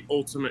has the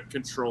ultimate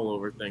control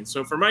over things.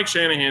 So for Mike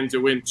Shanahan to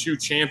win 2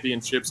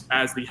 championships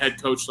as the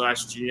head coach /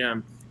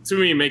 GM, to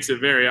me, makes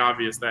it very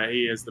obvious that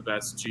he is the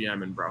best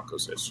GM in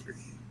Broncos history.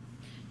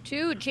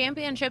 2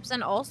 championships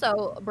and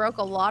also broke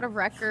a lot of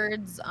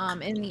records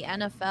in the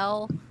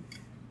NFL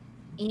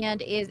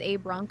and is a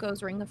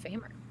Broncos Ring of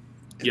Famer.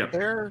 Yep.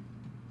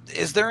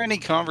 Is there any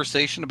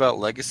conversation about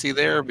legacy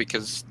there?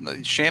 Because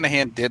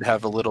Shanahan did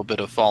have a little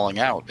bit of falling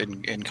out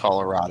in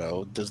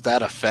Colorado. Does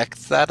that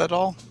affect that at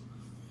all?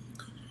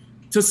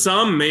 To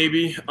some,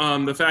 maybe.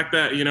 The fact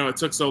that, it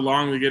took so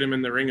long to get him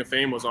in the Ring of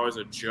Fame was always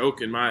a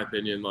joke, in my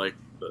opinion. Like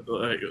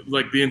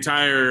the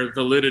entire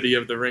validity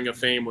of the Ring of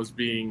Fame was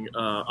being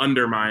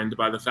undermined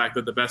by the fact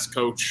that the best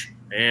coach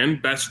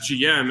and best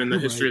GM in the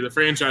history of the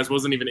franchise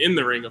wasn't even in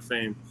the Ring of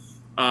Fame.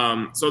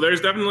 So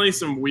there's definitely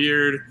some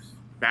weird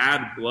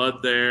bad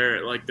blood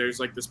there. Like, there's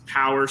like this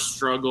power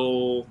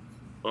struggle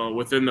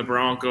within the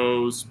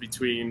Broncos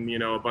between,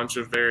 a bunch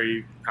of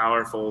very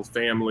powerful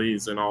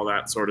families and all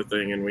that sort of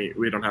thing. And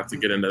we don't have to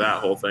get into that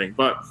whole thing.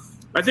 But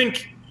I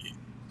think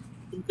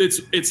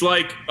it's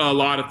like a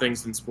lot of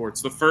things in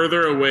sports. The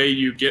further away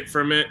you get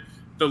from it,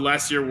 the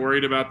less you're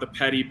worried about the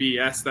petty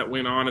BS that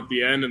went on at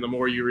the end, and the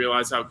more you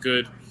realize how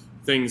good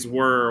things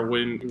were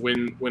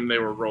when they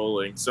were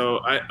rolling.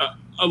 So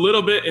a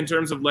little bit in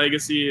terms of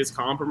legacy is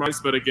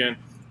compromised, but again,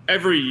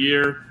 every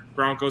year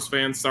Broncos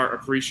fans start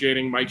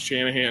appreciating Mike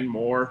Shanahan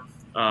more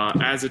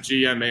as a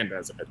GM and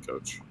as a head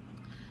coach.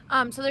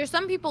 So there's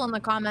some people in the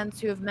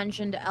comments who have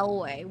mentioned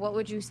Elway. What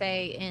would you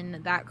say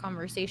in that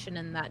conversation,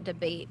 in that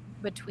debate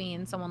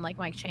between someone like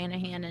Mike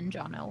Shanahan and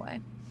John Elway?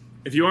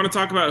 If you want to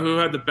talk about who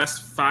had the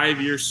best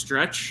 5-year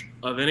stretch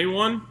of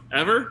anyone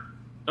ever,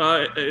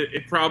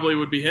 it probably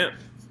would be him.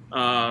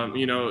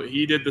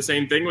 He did the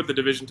same thing with the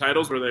division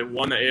titles where they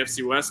won the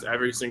AFC West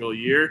every single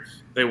year.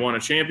 They won a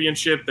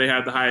championship. They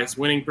had the highest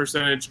winning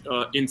percentage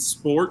in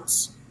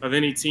sports of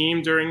any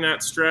team during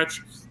that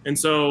stretch. And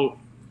so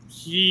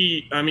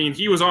he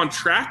was on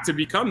track to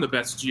become the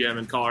best GM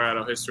in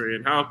Colorado history.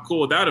 And how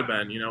cool would that have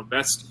been?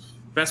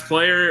 Best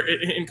player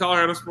in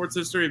Colorado sports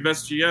history,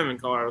 best GM in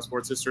Colorado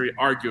sports history,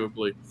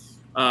 arguably.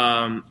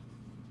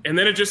 And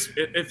then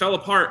it fell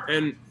apart.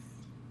 And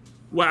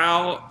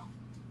while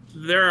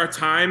there are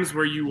times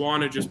where you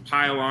want to just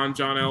pile on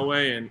John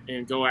Elway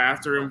and go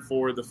after him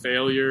for the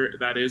failure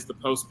that is the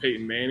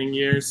post-Peyton Manning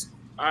years.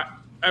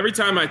 Every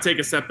time I take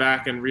a step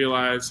back and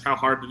realize how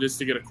hard it is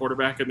to get a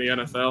quarterback in the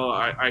NFL,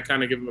 I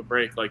kind of give him a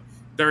break. Like,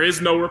 there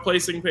is no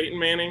replacing Peyton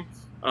Manning,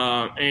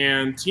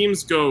 and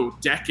teams go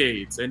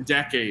decades and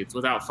decades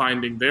without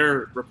finding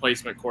their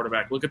replacement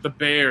quarterback. Look at the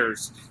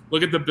Bears.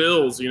 Look at the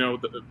Bills. You know,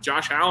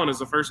 Josh Allen is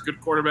the first good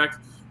quarterback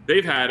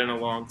they've had in a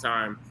long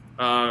time.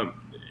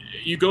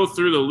 You go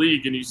through the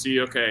league and you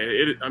see,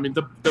 okay,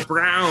 the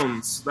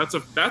Browns, that's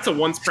a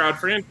once proud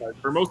franchise.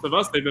 For most of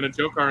us, they've been a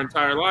joke our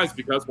entire lives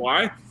because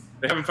why?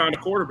 They haven't found a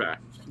quarterback.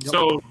 Yep.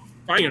 So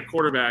finding a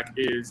quarterback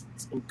is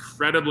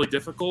incredibly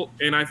difficult.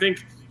 And I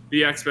think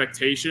the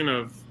expectation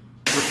of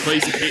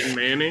replacing Peyton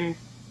Manning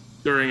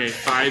during a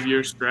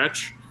 5-year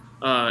stretch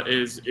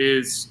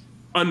is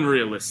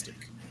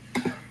unrealistic.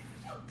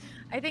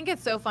 I think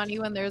it's so funny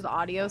when there's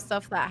audio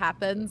stuff that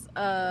happens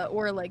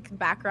or like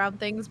background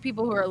things.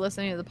 People who are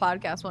listening to the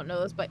podcast won't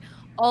know this, but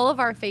all of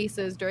our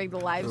faces during the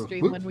live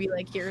stream when we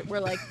like hear, we're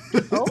like,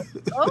 oh,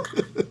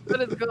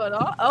 what is going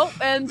on? Oh,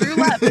 and Drew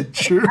left.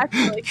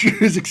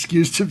 Drew's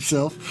excused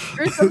himself.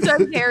 Or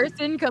sometimes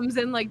Harrison comes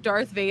in like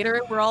Darth Vader,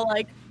 and we're all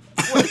like,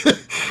 what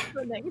is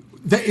happening?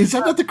 Is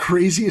that not the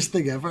craziest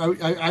thing ever?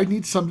 I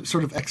need some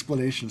sort of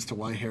explanation as to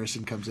why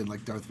Harrison comes in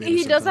like Darth Vader.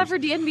 He does that for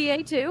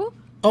DNVA too?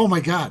 Oh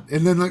my God.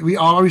 And then like we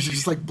always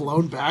just like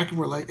blown back and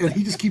we're like, and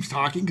he just keeps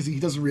talking because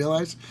he doesn't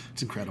realize.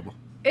 It's incredible.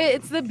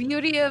 It's the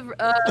beauty of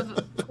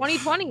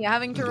 2020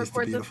 having to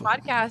record this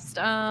podcast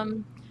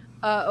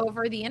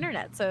over the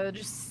internet. So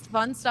just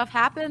fun stuff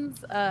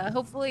happens.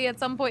 Hopefully at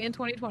some point in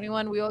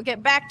 2021, we will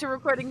get back to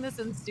recording this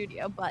in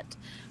studio. But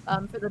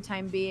for the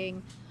time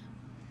being,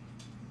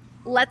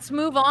 let's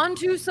move on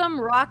to some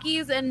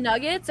Rockies and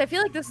Nuggets. I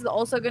feel like this is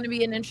also going to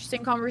be an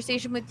interesting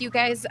conversation with you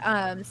guys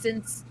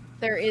since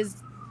there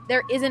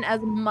isn't as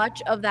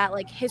much of that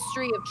like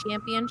history of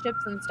championships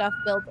and stuff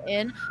built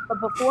in. But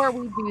before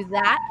we do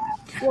that,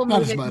 we'll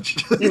not move as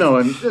much. You know,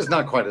 and there's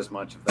not quite as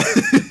much of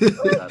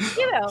that.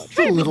 You know, it's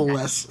a little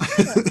less.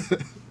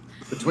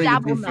 Between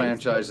the two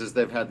franchises,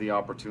 they've had the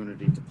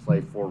opportunity to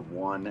play for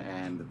one,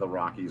 and the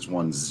Rockies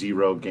won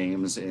 0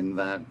 games in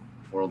that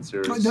World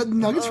Series.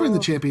 Nuggets were in the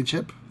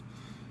championship.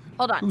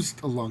 Hold on. It was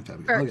a long time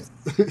ago.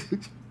 Okay.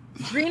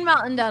 Green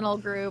Mountain Dental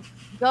Group.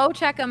 Go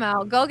check them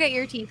out. Go get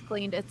your teeth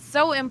cleaned. It's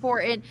so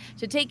important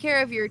to take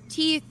care of your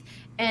teeth.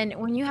 And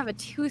when you have a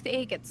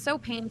toothache, it's so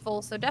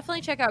painful. So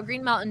definitely check out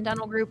Green Mountain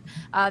Dental Group.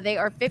 They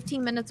are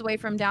 15 minutes away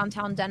from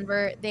downtown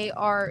Denver. They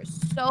are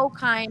so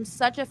kind,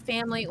 such a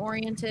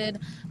family-oriented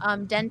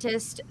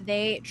dentist.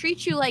 They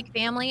treat you like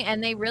family,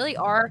 and they really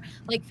are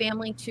like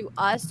family to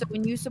us. So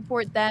when you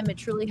support them, it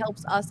truly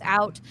helps us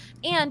out.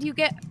 And you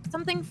get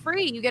something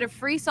free. You get a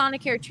free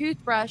Sonicare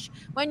toothbrush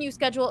when you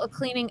schedule a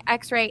cleaning,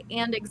 x-ray,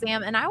 and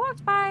exam. And I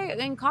walked by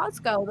in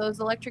Costco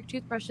those electric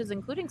toothbrushes,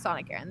 including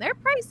Sonicare, and they're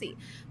pricey.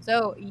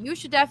 So you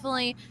should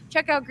definitely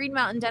check out Green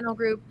Mountain Dental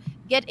Group,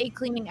 get a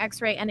cleaning,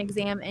 x-ray, and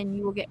exam, and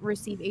you will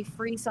receive a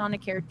free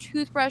Sonicare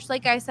toothbrush.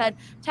 Like I said,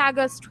 tag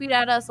us, tweet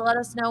at us, let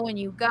us know when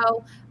you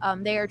go.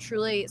 They are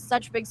truly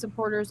such big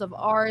supporters of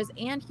ours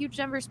and huge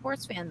Denver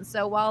sports fans.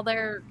 So while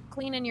they're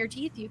cleaning your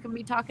teeth, you can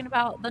be talking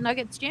about the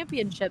Nuggets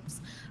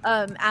championships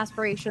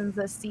aspirations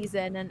this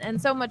season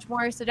and so much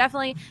more. So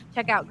definitely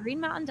check out Green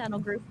Mountain Dental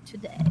Group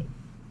today.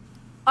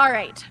 All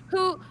right,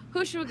 who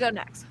should we go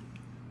next?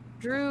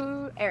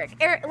 Drew, Eric,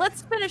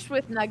 let's finish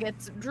with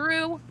Nuggets.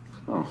 Drew,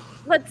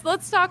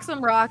 let's talk some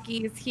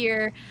Rockies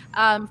here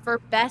for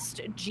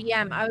best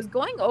GM. I was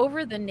going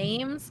over the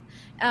names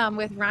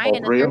with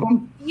Ryan.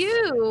 And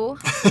you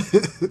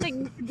think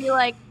you could be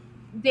like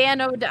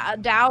Dan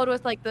O'Dowd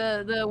with like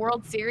the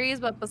World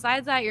Series, but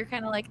besides that, you're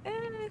kind of like,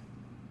 eh.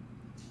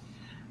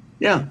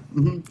 Yeah.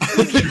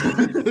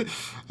 Mm-hmm.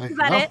 Is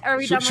that it? Are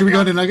we done? Should we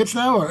go to Nuggets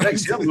now? Or?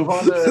 Move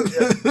on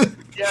to.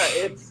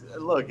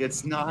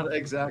 It's not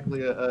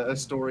exactly a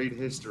storied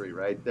history,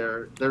 right?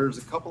 There's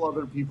a couple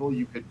other people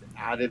you could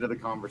add into the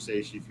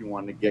conversation if you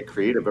wanted to get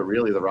creative, but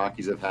really the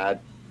Rockies have had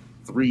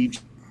 3.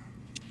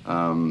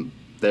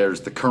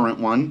 There's the current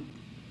one.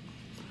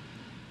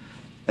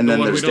 And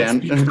then there's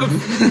Dan.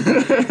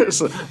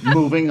 So,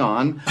 moving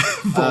on.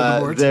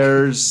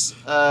 There's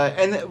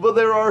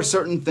there are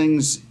certain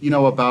things,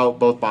 about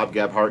both Bob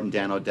Gebhardt and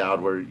Dan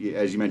O'Dowd, where,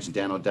 as you mentioned,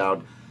 Dan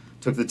O'Dowd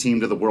took the team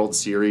to the World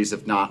Series.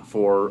 If not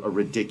for a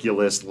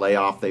ridiculous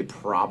layoff, they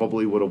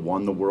probably would have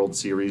won the World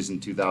Series in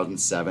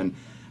 2007.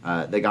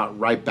 They got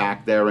right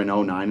back there in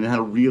 2009 and had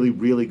a really,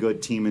 really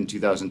good team in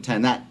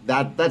 2010.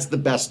 That's the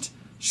best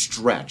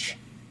stretch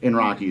in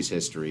Rockies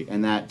history,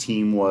 and that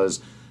team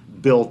was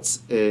built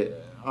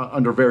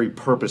under very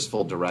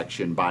purposeful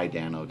direction by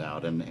Dan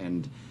O'Dowd,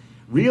 and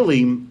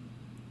really, and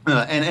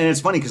it's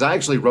funny because I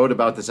actually wrote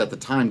about this at the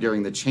time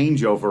during the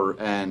changeover,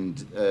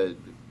 and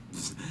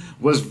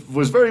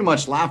was very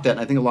much laughed at. And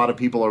I think a lot of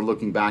people are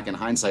looking back in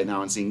hindsight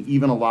now and seeing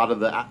even a lot of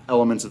the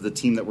elements of the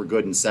team that were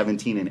good in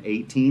 17 and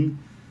 18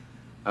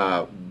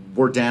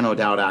 were Dan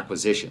O'Dowd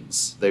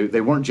acquisitions. They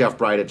weren't Jeff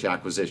Bridich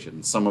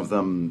acquisitions. Some of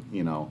them,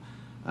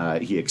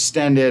 he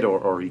extended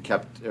or he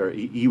kept, or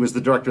he was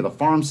the director of the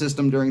farm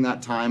system during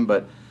that time.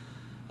 But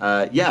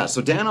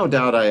so Dan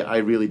O'Dowd, I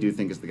really do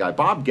think is the guy.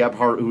 Bob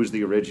Gebhardt, who was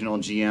the original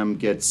GM,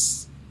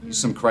 gets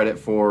some credit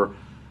for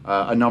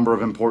a number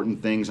of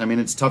important things. I mean,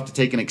 it's tough to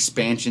take an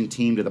expansion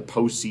team to the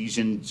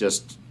postseason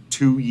just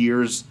 2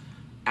 years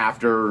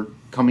after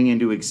coming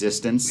into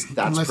existence.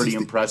 That's pretty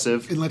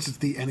impressive. Unless it's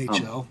the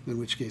NHL, in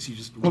which case you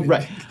just win.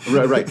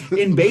 Right.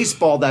 In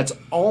baseball, that's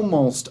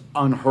almost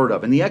unheard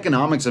of. And the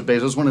economics of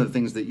baseball is one of the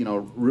things that,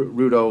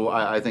 Rudo,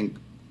 I think,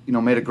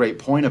 made a great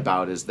point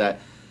about, is that,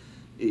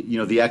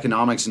 the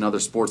economics in other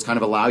sports kind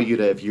of allow you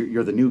to, if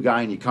you're the new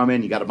guy and you come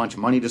in, you got a bunch of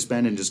money to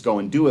spend and just go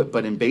and do it.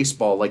 But in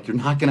baseball, like, you're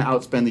not going to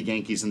outspend the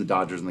Yankees and the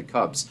Dodgers and the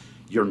Cubs.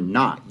 You're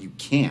not. You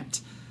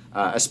can't,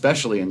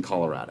 especially in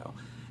Colorado.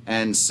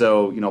 And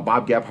so,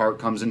 Bob Gebhardt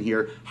comes in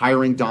here.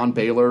 Hiring Don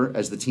Baylor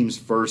as the team's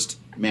first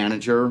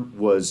manager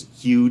was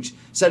huge.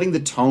 Setting the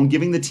tone,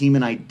 giving the team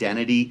an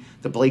identity.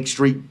 The Blake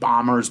Street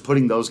Bombers,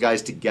 putting those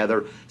guys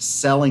together.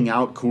 Selling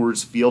out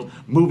Coors Field.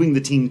 Moving the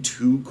team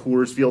to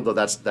Coors Field, though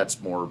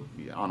that's more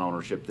on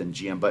ownership than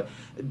GM. But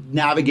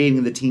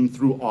navigating the team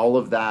through all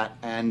of that.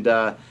 And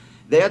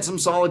they had some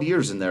solid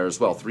years in there as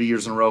well. 3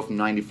 years in a row from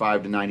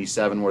 95 to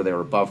 97 where they were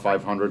above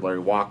 500. Larry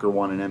Walker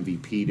won an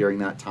MVP during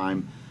that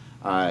time.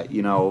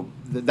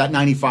 That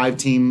 95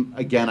 team,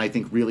 again, I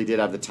think really did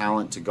have the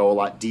talent to go a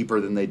lot deeper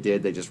than they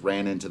did. They just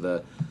ran into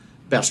the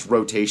best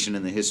rotation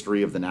in the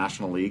history of the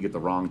National League at the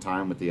wrong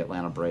time with the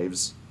Atlanta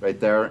Braves right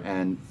there,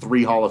 and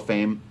 3 Hall of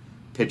Fame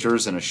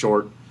pitchers and a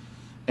short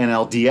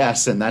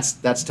NLDS, and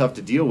that's tough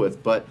to deal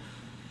with. But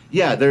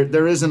yeah,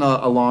 there isn't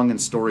a long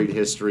and storied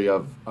history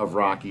of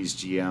Rockies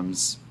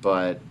GMs,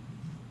 but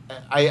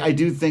I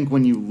do think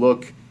when you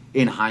look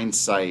in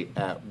hindsight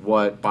at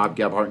what Bob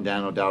Gebhardt and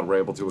Dan O'Dowd were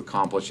able to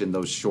accomplish in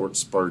those short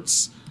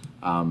spurts,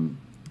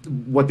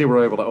 what they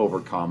were able to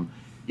overcome,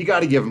 you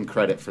got to give them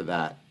credit for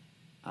that.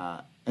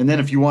 And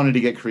then if you wanted to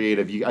get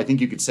creative, I think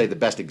you could say the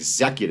best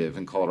executive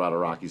in Colorado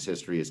Rockies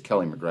history is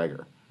Kelly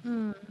McGregor.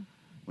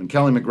 When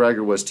Kelly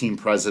McGregor was team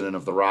president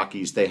of the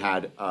Rockies, they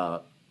had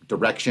a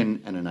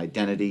direction and an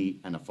identity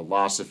and a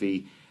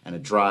philosophy and a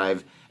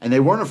drive, and they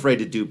weren't afraid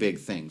to do big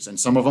things. And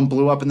some of them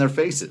blew up in their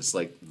faces,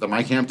 like the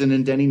Mike Hampton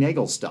and Denny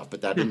Nagel stuff,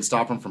 but that didn't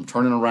stop them from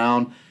turning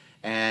around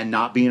and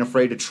not being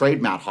afraid to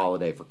trade Matt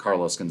Holliday for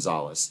Carlos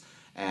Gonzalez,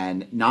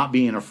 and not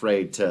being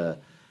afraid to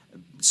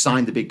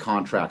sign the big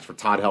contracts for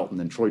Todd Helton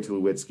and Troy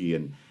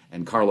Tulowitzki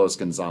and Carlos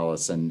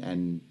Gonzalez.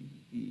 And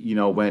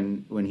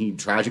when he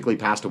tragically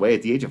passed away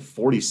at the age of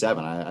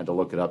 47, I had to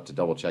look it up to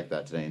double check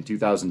that today, in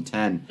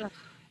 2010,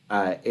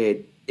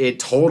 it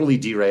totally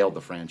derailed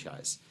the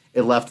franchise.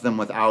 It left them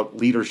without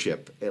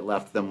leadership. It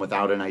left them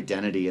without an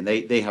identity, and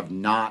they have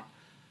not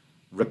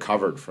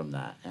recovered from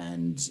that.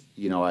 And,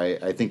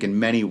 I think in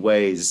many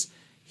ways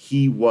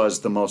he was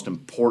the most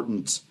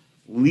important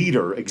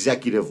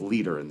executive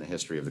leader in the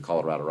history of the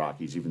Colorado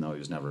Rockies, even though he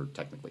was never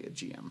technically a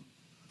GM.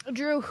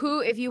 Drew,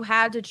 who, if you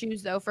had to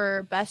choose, though,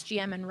 for best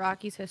GM in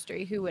Rockies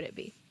history, who would it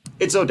be?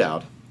 It's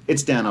O'Dowd.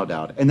 It's Dan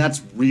O'Dowd. And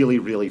that's really,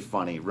 really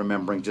funny,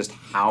 remembering just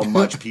how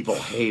much people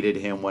hated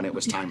him when it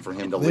was time for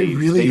him to leave.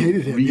 They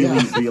hated him.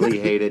 Really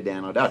hated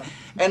Dan O'Dowd.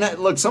 And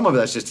look, some of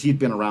that's just he'd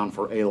been around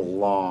for a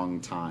long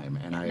time.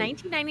 And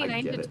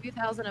 1999 to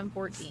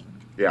 2014.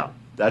 Yeah,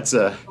 that's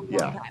a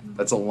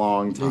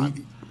long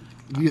time.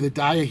 You either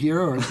die a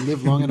hero or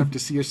live long enough to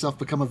see yourself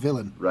become a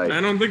villain. Right. I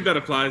don't think that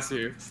applies to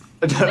you.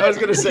 I was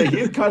going to say,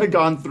 he's kind of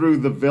gone through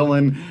the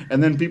villain,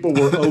 and then people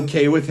were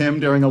okay with him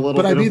during a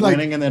little bit of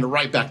winning, and then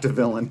right back to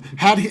villain.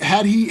 Had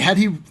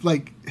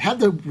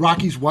the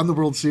Rockies won the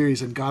World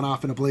Series and gone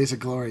off in a blaze of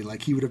glory,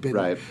 like, he would have been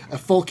a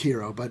folk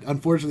hero. But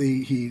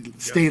unfortunately, he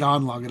stayed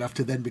on long enough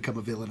to then become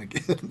a villain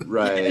again.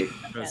 Right.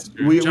 That's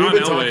true. John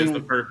Elway is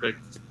the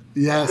perfect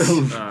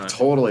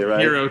totally right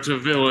hero to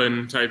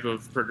villain type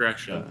of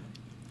progression.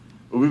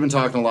 We've been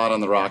talking a lot on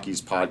the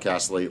Rockies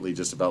podcast lately,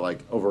 just about, like,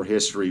 over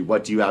history.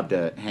 What do you have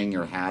to hang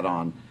your hat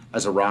on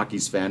as a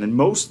Rockies fan? And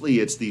mostly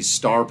it's these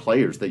star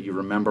players that you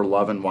remember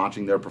loving,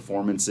 watching their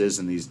performances,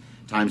 and these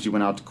times you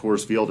went out to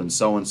Coors Field and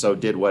so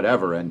did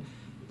whatever. And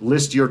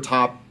list your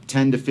top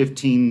 10 to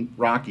 15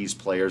 Rockies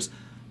players.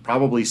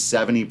 Probably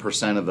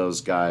 70% of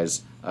those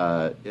guys,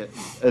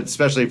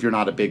 especially if you're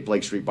not a big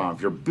Blake Street Bomber.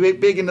 If you're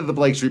big into the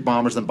Blake Street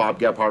Bombers, then Bob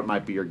Gebhardt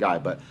might be your guy.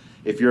 But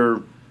if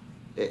you're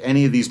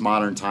any of these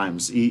modern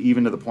times,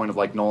 even to the point of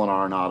like Nolan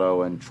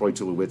Arenado and Troy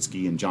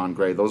Tulowitzki and John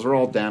Gray, those are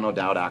all Dan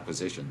O'Dowd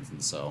acquisitions.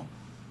 And so,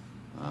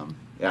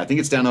 I think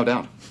it's Dan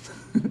O'Dowd.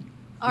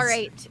 All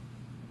right.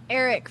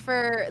 Eric,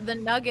 for the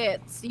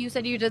Nuggets, you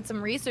said you did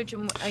some research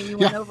and you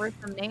went over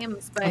some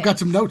names. But I've got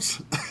some notes.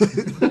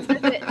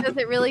 does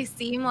it really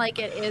seem like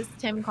it is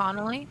Tim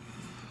Connolly?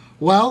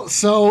 Well,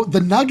 so the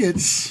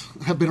Nuggets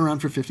have been around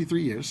for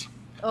 53 years.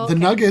 The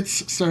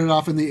Nuggets started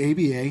off in the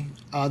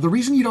ABA. The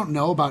reason you don't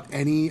know about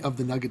any of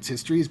the Nuggets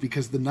history is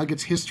because the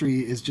Nuggets history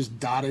is just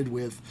dotted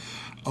with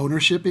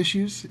ownership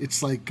issues.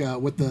 It's like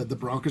what the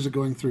Broncos are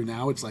going through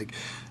now. It's like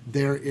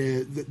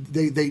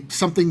they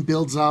something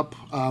builds up,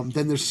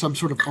 then there's some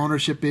sort of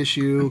ownership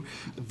issue,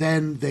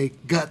 then they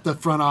gut the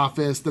front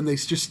office, then they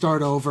just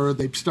start over.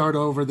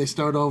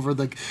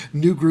 Like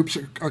new groups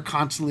are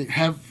constantly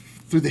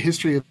through the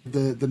history of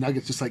the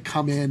Nuggets just like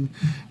come in,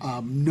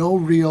 no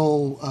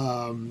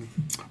real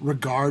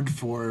regard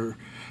for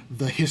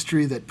the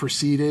history that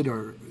preceded,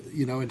 or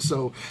and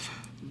so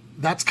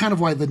that's kind of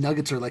why the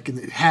Nuggets are like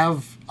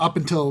have up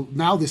until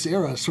now this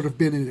era sort of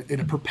been in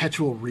a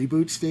perpetual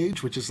reboot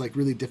stage, which is like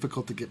really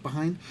difficult to get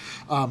behind.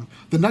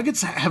 The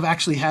Nuggets have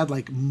actually had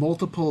like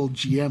multiple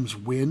GMs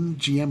win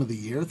GM of the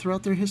Year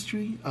throughout their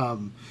history.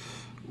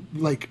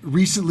 Like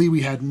recently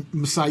we had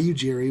Masai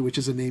Ujiri, which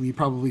is a name you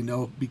probably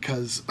know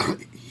because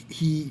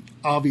he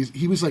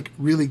was like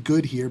really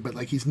good here, but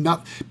like he's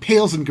not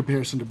pales in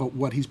comparison to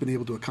what he's been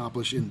able to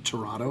accomplish in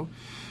Toronto.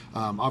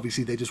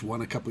 Obviously they just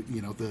won a couple,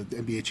 the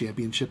NBA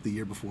championship the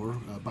year before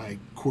by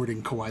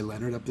courting Kawhi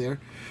Leonard up there.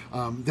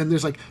 Then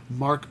there's like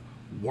Mark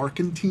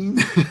Warkentine.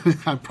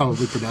 I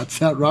probably pronounced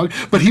that wrong,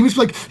 but he was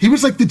like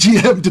the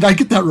GM. Did I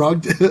get that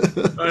wrong?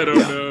 I don't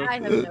know. I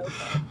have no.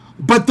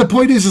 But the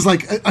point is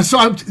like,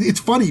 it's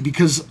funny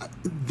because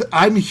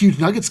I'm a huge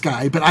Nuggets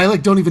guy, but I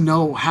like don't even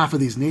know half of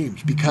these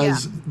names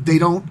because they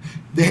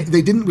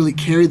didn't really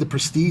carry the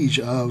prestige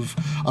of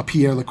a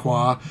Pierre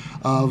Lacroix,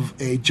 of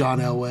a John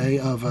Elway,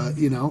 of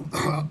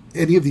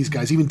any of these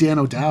guys, even Dan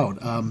O'Dowd.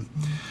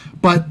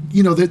 But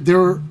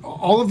they're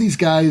all of these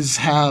guys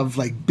have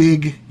like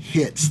big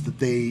hits that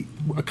they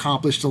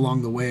accomplished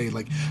along the way.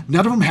 Like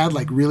none of them had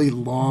like really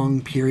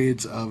long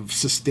periods of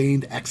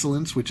sustained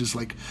excellence, which is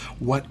like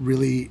what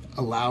really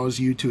allows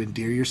you to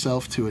endear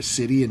yourself to a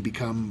city and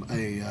become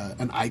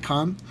an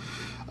icon.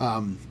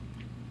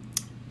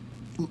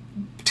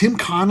 Tim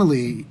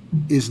Connolly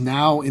is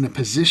now in a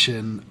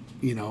position,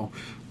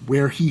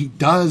 where he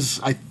does,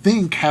 I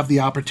think, have the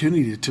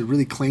opportunity to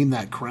really claim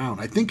that crown.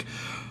 I think,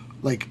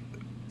 like,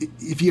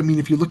 if you're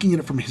looking at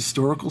it from a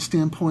historical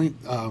standpoint,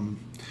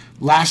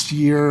 last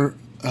year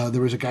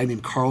there was a guy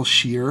named Carl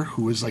Scheer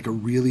who was like a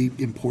really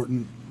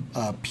important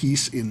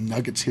piece in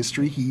Nuggets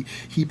history.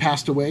 He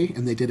passed away,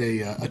 and they did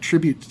a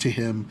tribute to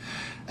him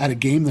at a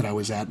game that I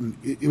was at, and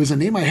it was a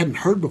name I hadn't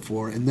heard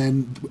before. And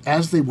then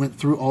as they went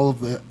through all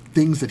of the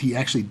things that he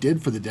actually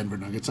did for the Denver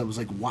Nuggets, I was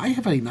like, why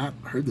have I not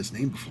heard this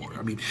name before?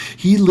 I mean,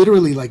 he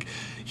literally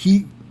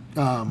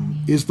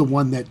is the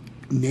one that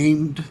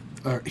named.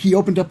 He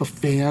opened up a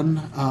fan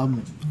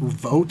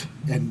vote,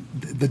 and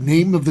the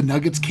name of the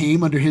Nuggets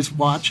came under his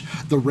watch.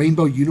 The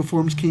rainbow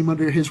uniforms came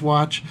under his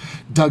watch.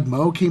 Doug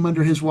Moe came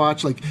under his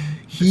watch. Like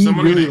he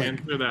someone really gonna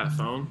answer that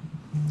phone.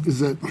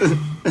 Is it?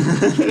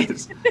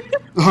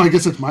 Oh, I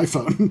guess it's my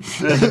phone.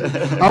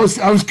 I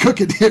was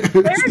cooking here.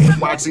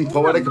 Waxing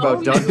poetic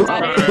about Doug.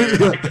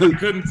 I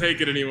couldn't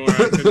take it anymore.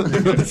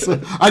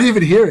 I didn't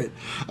even hear it.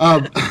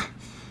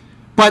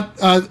 But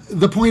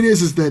the point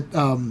is that.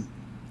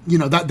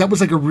 That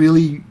was like a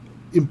really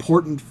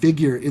important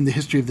figure in the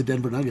history of the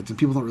Denver Nuggets, and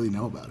people don't really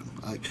know about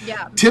him.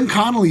 Tim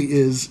Connolly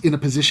is in a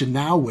position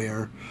now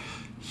where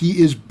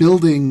he is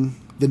building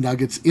the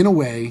Nuggets in a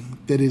way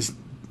that is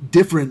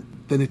different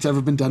than it's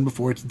ever been done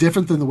before. It's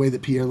different than the way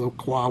that Pierre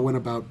Lacroix went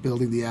about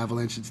building the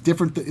Avalanche. It's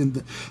different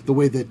in the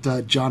way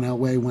that John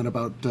Elway went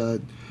about,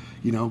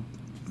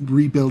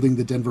 rebuilding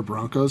the Denver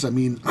Broncos. I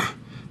mean,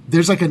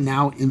 there's like a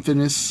now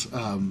infamous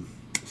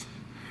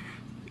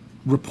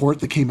report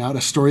that came out,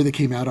 a story that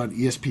came out on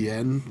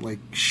ESPN, like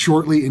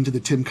shortly into the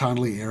Tim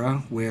Connolly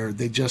era, where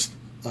they just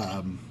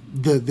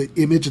the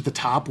image at the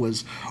top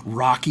was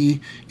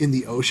Rocky in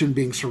the ocean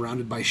being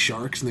surrounded by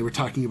sharks, and they were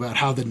talking about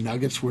how the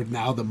Nuggets were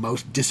now the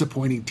most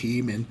disappointing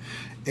team in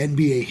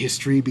NBA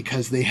history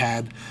because they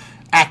had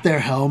at their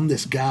helm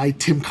this guy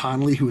Tim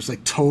Connolly who was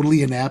like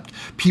totally inept.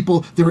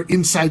 There were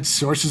inside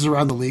sources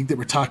around the league that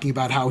were talking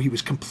about how he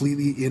was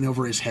completely in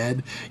over his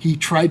head. He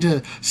tried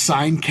to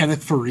sign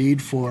Kenneth Faried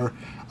for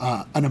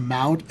an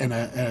amount and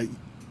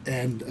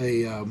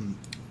a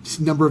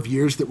number of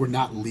years that were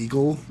not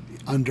legal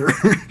under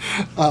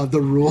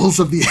the rules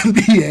of the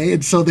NBA,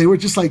 and so they were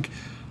just like,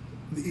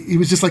 he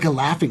was just like a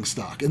laughing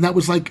stock, and that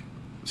was like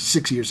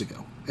 6 years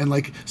ago. And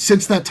like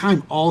since that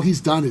time, all he's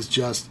done is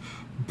just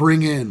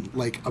bring in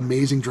like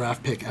amazing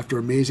draft pick after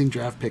amazing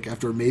draft pick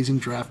after amazing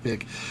draft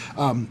pick.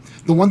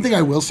 The one thing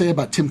I will say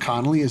about Tim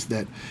Connolly is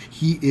that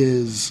he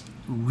is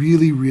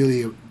really,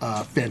 really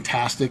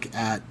fantastic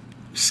at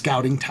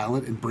scouting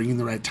talent and bringing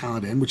the right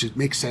talent in, which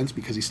makes sense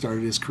because he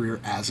started his career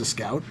as a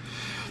scout.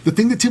 The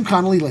thing that Tim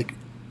Connolly, like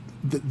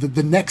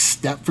the next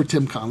step for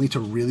Tim Connolly to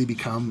really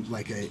become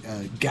like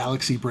a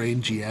galaxy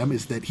brain GM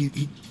is that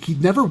he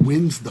never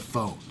wins the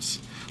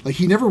phones. Like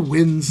he never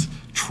wins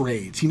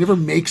trades. He never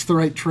makes the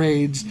right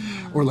trades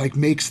or like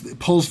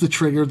pulls the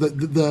trigger.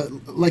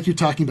 The like you're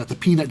talking about the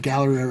peanut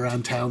gallery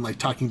around town, like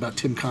talking about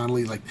Tim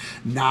Connolly, like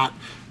not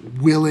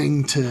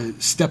willing to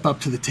step up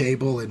to the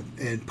table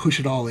and push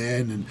it all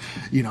in. And,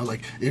 you know,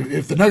 like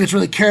if the Nuggets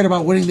really cared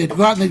about winning, they'd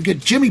go out and they'd get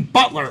Jimmy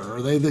Butler,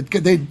 or they'd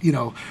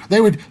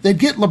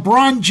get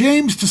LeBron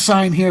James to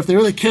sign here if they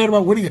really cared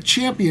about winning a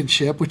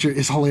championship, which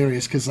is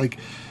hilarious because, like,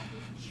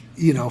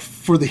 you know,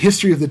 for the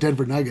history of the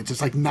Denver Nuggets,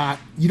 it's like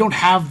you don't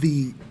have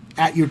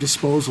at your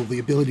disposal the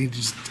ability to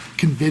just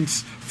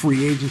convince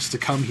free agents to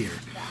come here.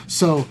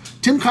 So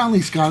Tim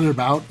Connolly's gone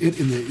about it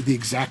in the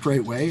exact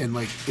right way, and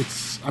like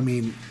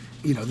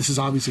you know, this is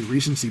obviously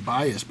recency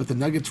bias, but the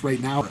Nuggets right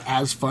now are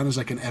as fun as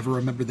I can ever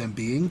remember them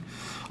being.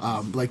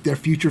 Like their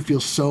future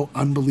feels so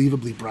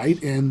unbelievably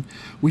bright, and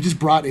we just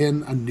brought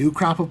in a new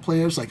crop of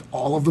players. Like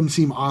all of them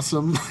seem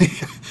awesome.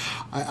 Like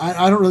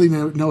I don't really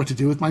know what to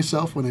do with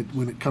myself when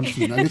it comes to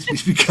the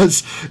Nuggets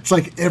because it's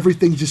like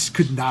everything just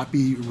could not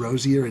be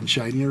rosier and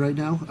shinier right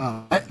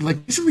now.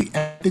 Like basically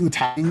everything that's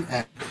happening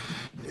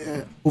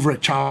over at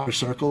Chopper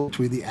Circle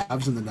between the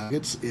Avs and the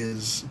Nuggets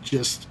is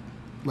just.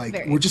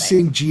 Like we're just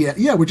seeing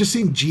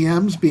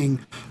GMs being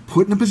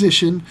put in a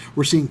position.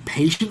 We're seeing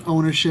patient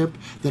ownership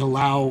that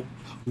allow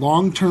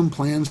long-term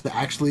plans to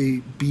actually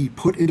be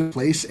put into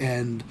place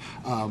and,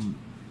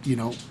 you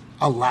know,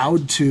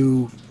 allowed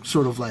to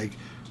sort of like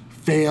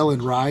fail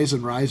and rise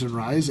and rise and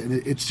rise. And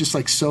it's just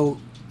like so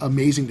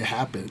amazing to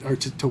happen or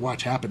to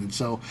watch happen. And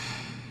so,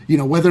 you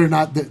know, whether or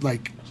not that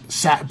like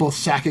both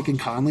Sakic and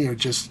Conley are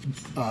just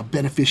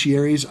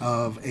beneficiaries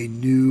of a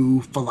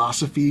new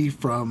philosophy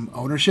from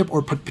ownership,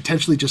 or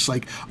potentially just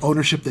like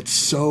ownership that's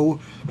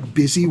so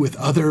busy with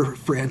other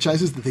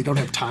franchises that they don't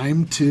have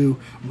time to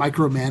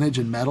micromanage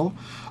and meddle.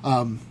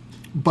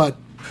 But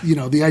you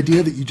know, the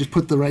idea that you just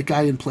put the right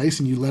guy in place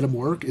and you let him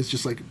work is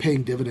just like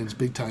paying dividends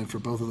big time for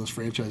both of those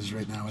franchises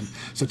right now. And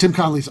so Tim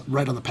Connolly's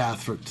right on the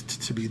path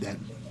to be that.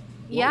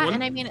 Yeah,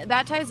 and I mean,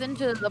 that ties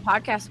into the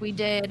podcast we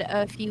did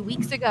a few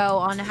weeks ago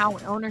on how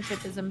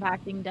ownership is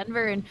impacting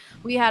Denver. And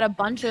we had a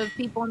bunch of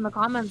people in the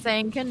comments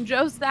saying, can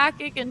Joe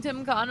Sakic and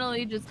Tim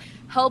Connolly just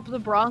help the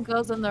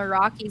Broncos and the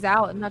Rockies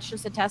out? And that's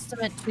just a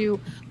testament to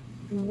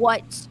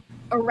what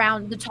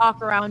the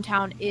talk around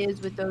town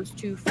is with those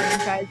two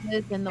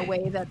franchises and the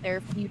way that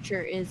their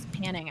future is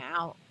panning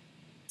out.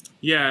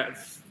 Yeah,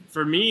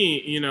 for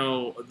me, you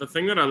know, the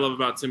thing that I love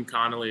about Tim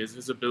Connolly is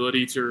his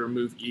ability to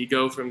remove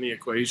ego from the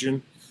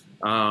equation.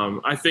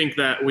 I think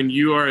that when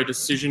you are a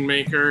decision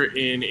maker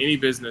in any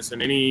business,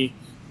 in any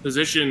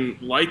position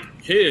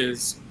like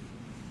his,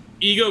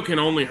 ego can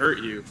only hurt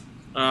you.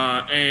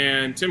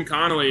 And Tim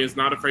Connolly is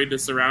not afraid to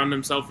surround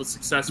himself with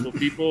successful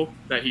people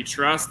that he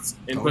trusts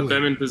and put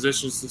them in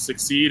positions to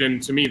succeed.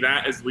 And to me,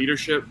 that is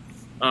leadership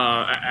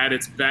at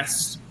its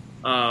best,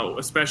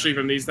 especially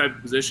from these type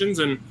of positions.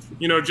 And,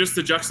 you know, just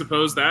to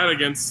juxtapose that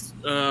against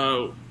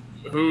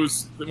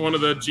who's one of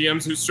the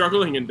GMs who's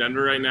struggling in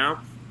Denver right now,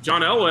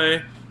 John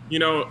Elway. You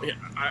know,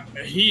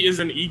 he is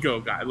an ego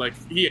guy. Like,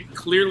 he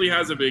clearly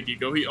has a big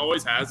ego. He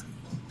always has.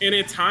 And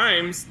at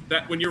times,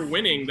 that when you're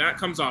winning, that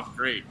comes off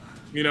great.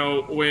 You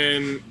know,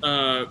 when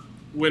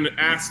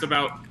asked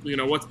about, you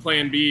know, what's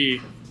plan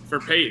B for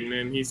Peyton,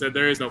 and he said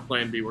there is no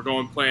plan B. We're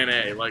going plan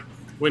A. Like,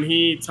 when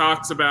he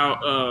talks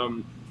about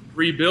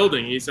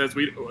rebuilding, he says,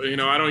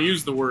 I don't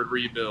use the word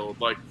rebuild.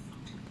 Like,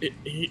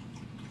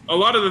 a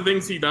lot of the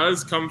things he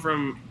does come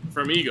from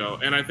ego.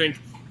 And I think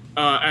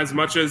as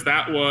much as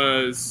that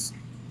was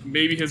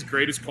maybe his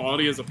greatest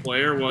quality as a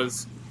player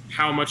was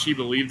how much he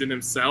believed in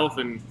himself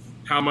and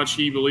how much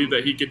he believed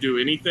that he could do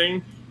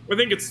anything, I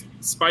think it's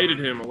spited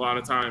him a lot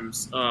of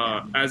times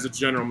as a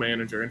general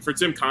manager. And for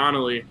Tim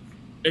Connolly,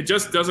 it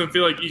just doesn't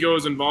feel like ego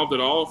is involved at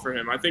all for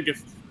him. I think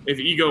if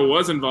ego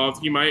was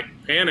involved, he might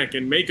panic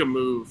and make a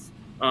move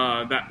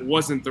that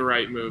wasn't the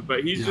right move.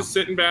 But he's just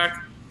sitting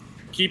back,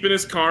 keeping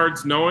his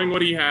cards, knowing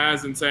what he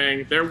has, and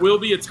saying, there will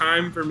be a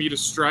time for me to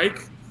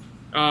strike,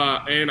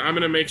 and I'm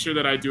going to make sure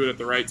that I do it at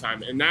the right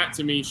time. And that,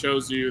 to me,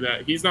 shows you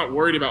that he's not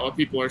worried about what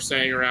people are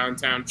saying around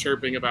town,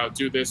 chirping about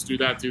do this, do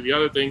that, do the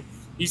other thing.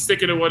 He's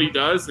sticking to what he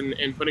does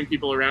and putting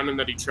people around him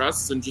that he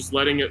trusts and just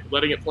letting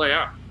it play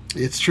out.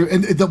 It's true.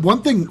 And the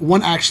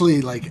one actually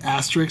like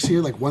asterisk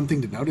here, like one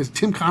thing to note is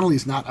Tim Connolly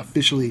is not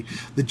officially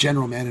the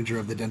general manager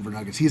of the Denver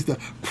Nuggets. He's the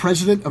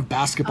president of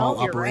basketball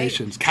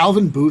operations. Right.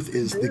 Calvin Booth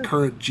is the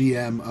current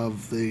GM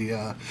of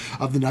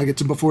the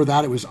Nuggets. And before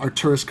that, it was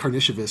Arturas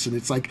Karnisovas. And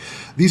it's like,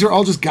 these are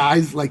all just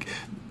guys like,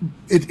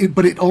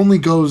 but it only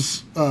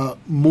goes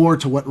more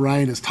to what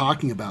Ryan is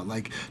talking about.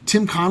 Like,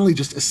 Tim Connolly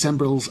just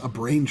assembles a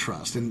brain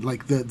trust, and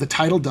like the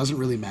title doesn't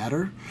really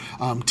matter.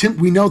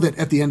 We know that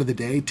at the end of the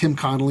day, Tim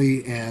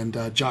Connolly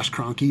and Josh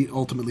Kroenke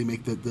ultimately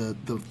make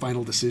the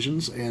final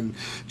decisions. And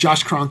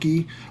Josh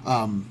Kroenke,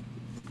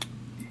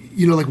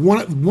 you know, like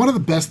one of the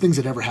best things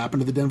that ever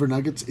happened to the Denver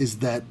Nuggets is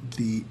that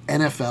the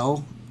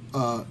NFL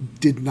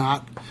did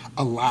not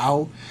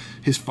allow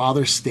his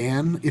father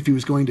Stan, if he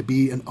was going to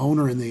be an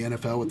owner in the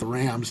NFL with the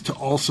Rams, to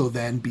also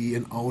then be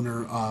an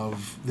owner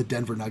of the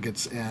Denver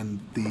Nuggets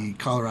and the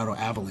Colorado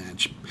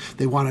Avalanche.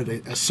 They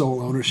wanted a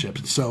sole ownership.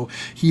 So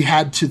he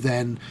had to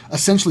then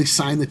essentially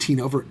sign the team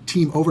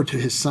over to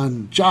his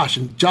son, Josh.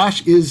 And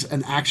Josh is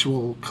an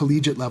actual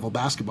collegiate level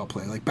basketball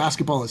player. Like,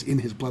 basketball is in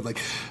his blood. Like,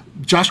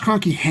 Josh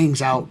Kroenke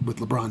hangs out with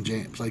LeBron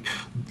James. Like,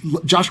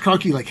 Josh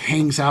Kroenke, like,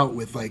 hangs out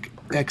with, like,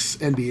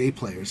 ex-NBA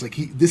players. Like,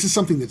 this is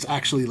something that's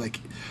actually, like,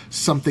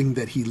 something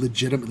that he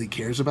legitimately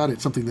cares about.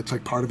 It's something that's,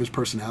 like, part of his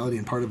personality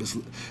and part of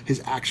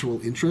his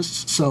actual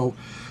interests. So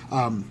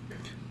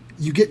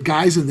you get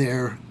guys in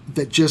there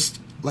that just,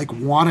 like,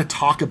 want to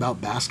talk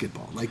about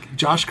basketball. Like,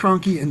 Josh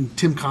Kroenke and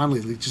Tim Connolly,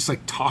 they just,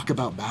 like, talk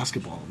about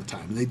basketball all the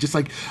time. And they just,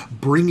 like,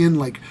 bring in,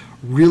 like,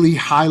 really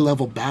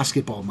high-level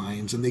basketball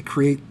minds, and they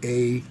create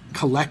a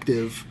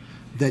collective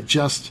that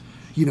just,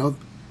 you know,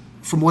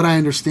 from what I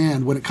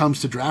understand, when it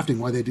comes to drafting,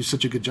 why they do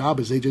such a good job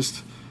is they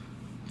just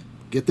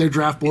get their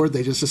draft board,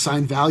 they just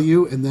assign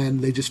value, and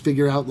then they just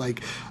figure out,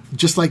 like,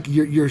 just like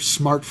your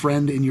smart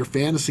friend in your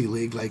fantasy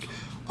league, like,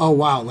 oh,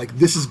 wow, like,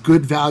 this is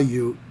good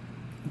value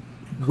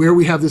where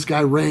we have this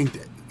guy ranked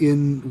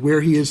in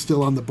where he is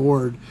still on the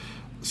board,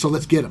 so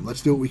let's get him.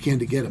 Let's do what we can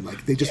to get him.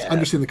 Like, they just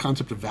understand the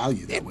concept of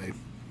value that way.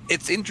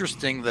 It's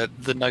interesting that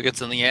the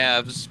Nuggets and the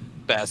Avs,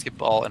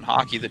 basketball and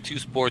hockey, the two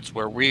sports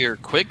where we are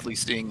quickly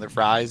seeing the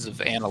rise of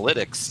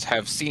analytics,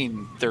 have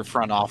seen their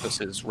front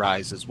offices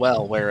rise as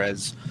well,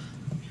 whereas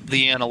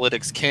the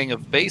analytics king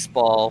of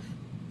baseball,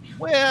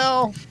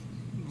 well,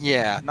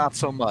 yeah, not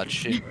so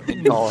much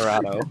in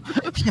Colorado.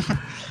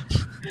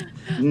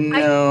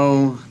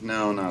 No,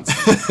 not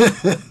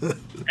so.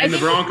 And the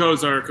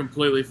Broncos are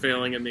completely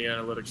failing in the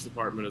analytics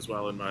department as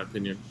well, in my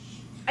opinion.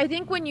 I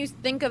think when you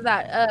think of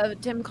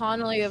that Tim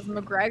Connolly of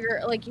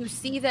McGregor, like, you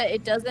see that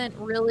it doesn't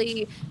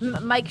really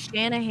Mike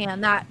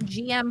Shanahan, that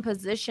GM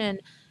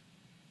position,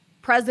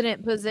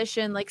 president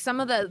position, like, some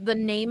of the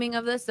naming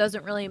of this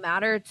doesn't really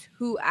matter. It's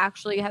who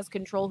actually has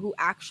control, who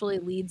actually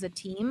leads a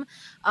team,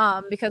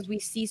 because we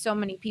see so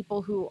many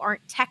people who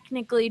aren't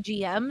technically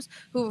GMs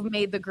who have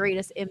made the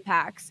greatest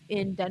impacts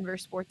in Denver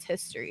sports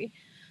history.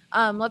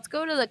 Let's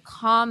go to the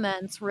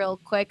comments real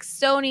quick.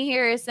 Stoney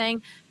here is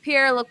saying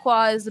Pierre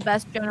Lacroix is the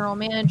best general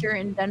manager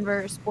in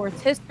Denver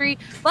sports history,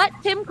 but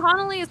Tim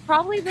Connolly is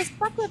probably the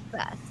second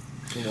best.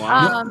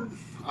 Wow.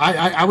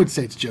 I would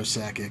say it's Joe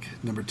Sakic,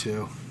 number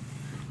 2.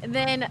 And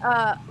then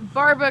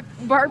Barbara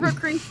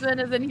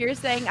Kreisman is in here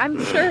saying,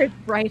 I'm sure it's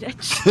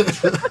Bridich.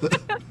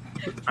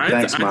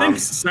 I think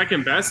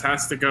second best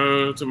has to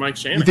go to Mike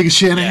Shanahan. You think it's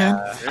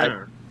Shanahan?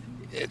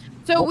 Yeah.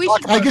 So we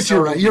should. I guess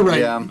you're right. You're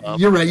right. Yeah.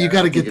 You're right. You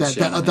got to get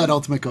that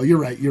ultimate goal. You're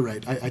right. You're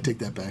right. I take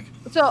that back.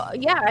 So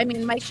yeah, I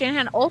mean, Mike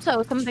Shanahan.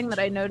 Also, something that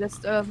I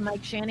noticed of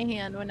Mike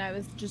Shanahan when I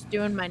was just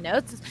doing my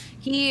notes is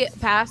he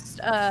passed.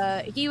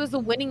 He was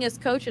the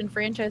winningest coach in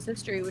franchise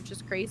history, which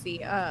is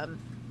crazy.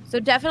 So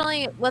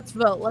definitely, let's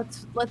vote.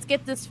 Let's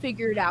get this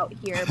figured out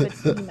here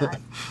between us.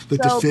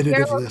 Definitive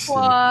Pierre list.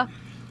 Lacroix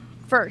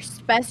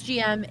first, best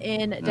GM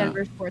in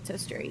Denver sports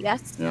history.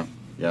 Yes. Yeah.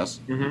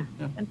 Yes.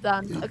 Mm-hmm. Yeah. And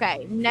done. Yeah.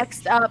 Okay.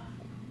 Next up,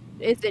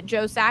 is it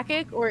Joe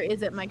Sakic or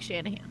is it Mike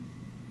Shanahan?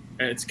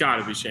 It's got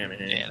to be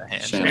Shanahan.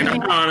 Shanahan.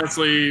 And I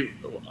honestly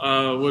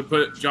would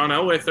put John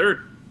Elway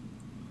third.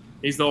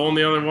 He's the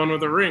only other one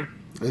with a ring.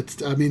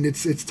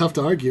 It's tough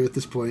to argue at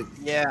this point.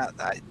 Yeah,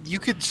 you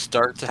could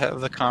start to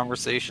have the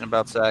conversation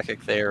about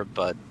Sakic there,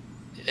 but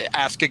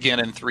ask again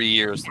in 3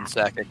 years, and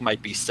Sakic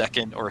might be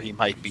second, or he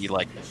might be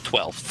like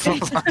 12th.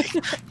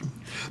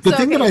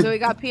 So we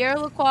got Pierre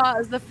Lacroix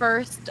as the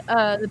first,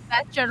 the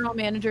best general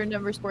manager in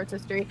Denver sports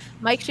history.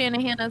 Mike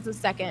Shanahan as the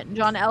second.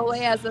 John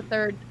Elway as the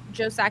third.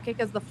 Joe Sakic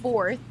as the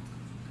fourth.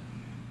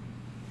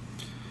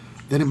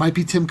 Then it might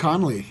be Tim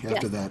Connolly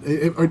after that.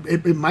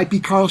 It might be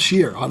Carl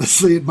Scheer.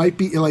 Honestly, it might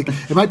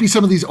be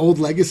some of these old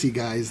legacy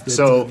guys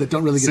that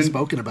don't really get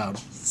spoken about.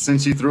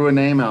 Since you threw a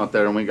name out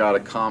there, and we got a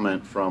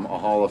comment from a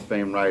Hall of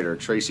Fame writer,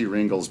 Tracy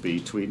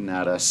Ringlesby, tweeting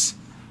at us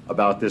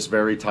about this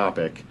very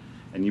topic,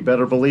 and you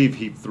better believe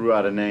he threw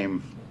out a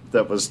name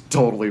that was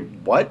totally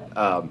what?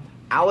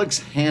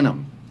 Alex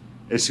Hannum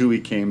is who he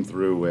came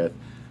through with,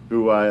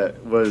 who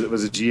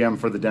was a GM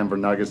for the Denver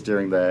Nuggets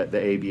during the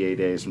ABA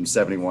days from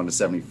 71 to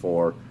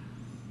 74.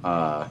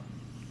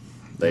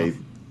 They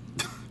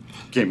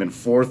came in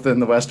fourth in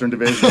the Western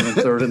Division and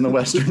third in the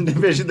Western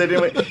Division.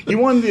 He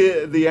won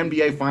the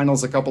NBA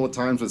Finals a couple of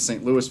times with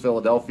St. Louis,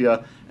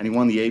 Philadelphia, and he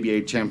won the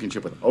ABA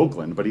championship with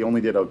Oakland, but he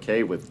only did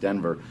okay with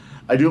Denver.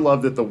 I do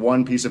love that the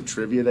one piece of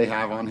trivia they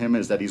have on him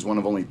is that he's one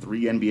of only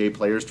 3 NBA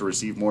players to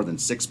receive more than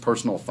 6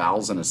 personal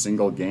fouls in a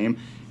single game.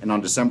 And on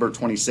December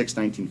 26,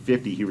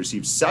 1950, he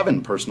received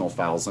 7 personal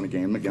fouls in a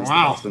game against the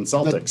Boston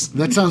Celtics.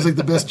 That sounds like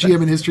the best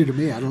GM in history to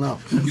me. I don't know.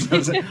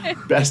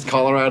 Best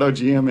Colorado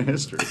GM in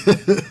history.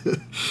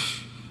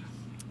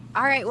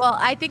 All right. Well,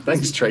 I think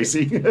thanks,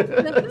 Tracy.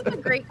 This is a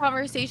great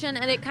conversation,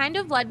 and it kind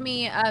of led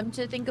me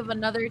to think of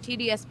another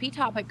TDSP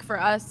topic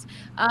for us.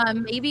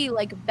 Maybe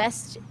like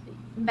best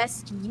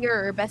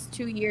year, best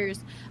 2 years.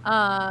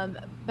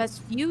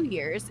 best few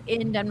years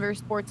in Denver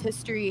sports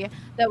history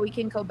that we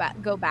can go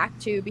back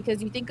to,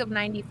 because you think of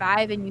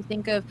 95 and you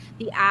think of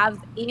the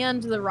Avs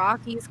and the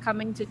Rockies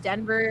coming to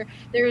Denver.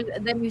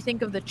 Then you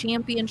think of the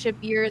championship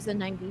years in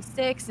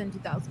 96 and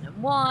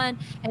 2001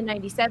 and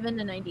 97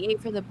 and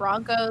 98 for the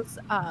Broncos.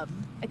 I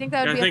think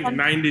that would be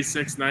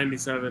 96,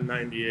 97,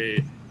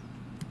 98.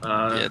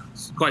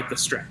 It's quite the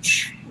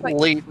stretch.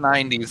 Late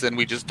 90s, and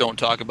we just don't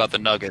talk about the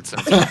Nuggets.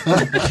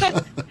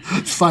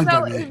 It's fine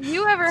So by me. if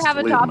you ever have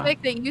a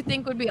topic that you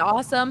think would be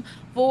awesome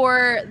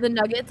for the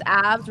Nuggets,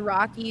 Avs,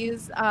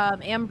 Rockies,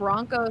 and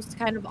Broncos to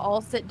kind of all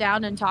sit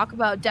down and talk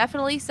about,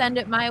 definitely send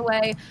it my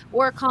way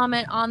or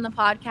comment on the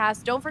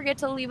podcast. Don't forget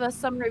to leave us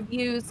some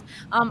reviews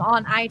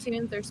on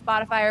iTunes or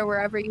Spotify or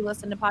wherever you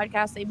listen to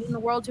podcasts. They mean the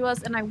world to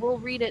us, and I will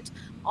read it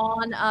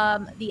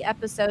on the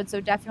episode. So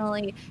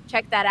definitely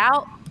check that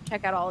out.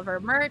 Check out all of our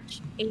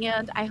merch,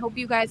 and I hope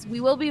you guys, we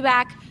will be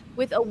back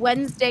with a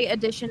Wednesday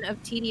edition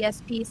of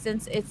TDSP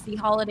since it's the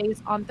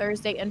holidays on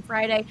Thursday and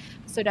Friday.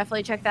 So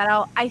definitely check that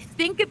out. I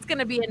think it's going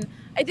to be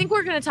I think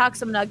we're going to talk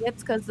some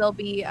Nuggets because there'll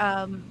be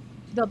a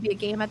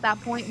game at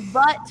that point,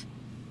 but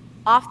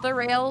off the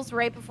rails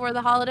right before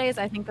the holidays,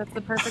 I think that's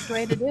the perfect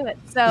way to do it.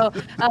 So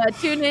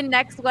tune in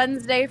next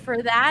Wednesday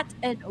for that,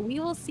 and we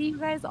will see you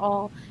guys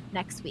all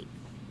next week.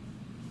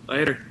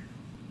 Later.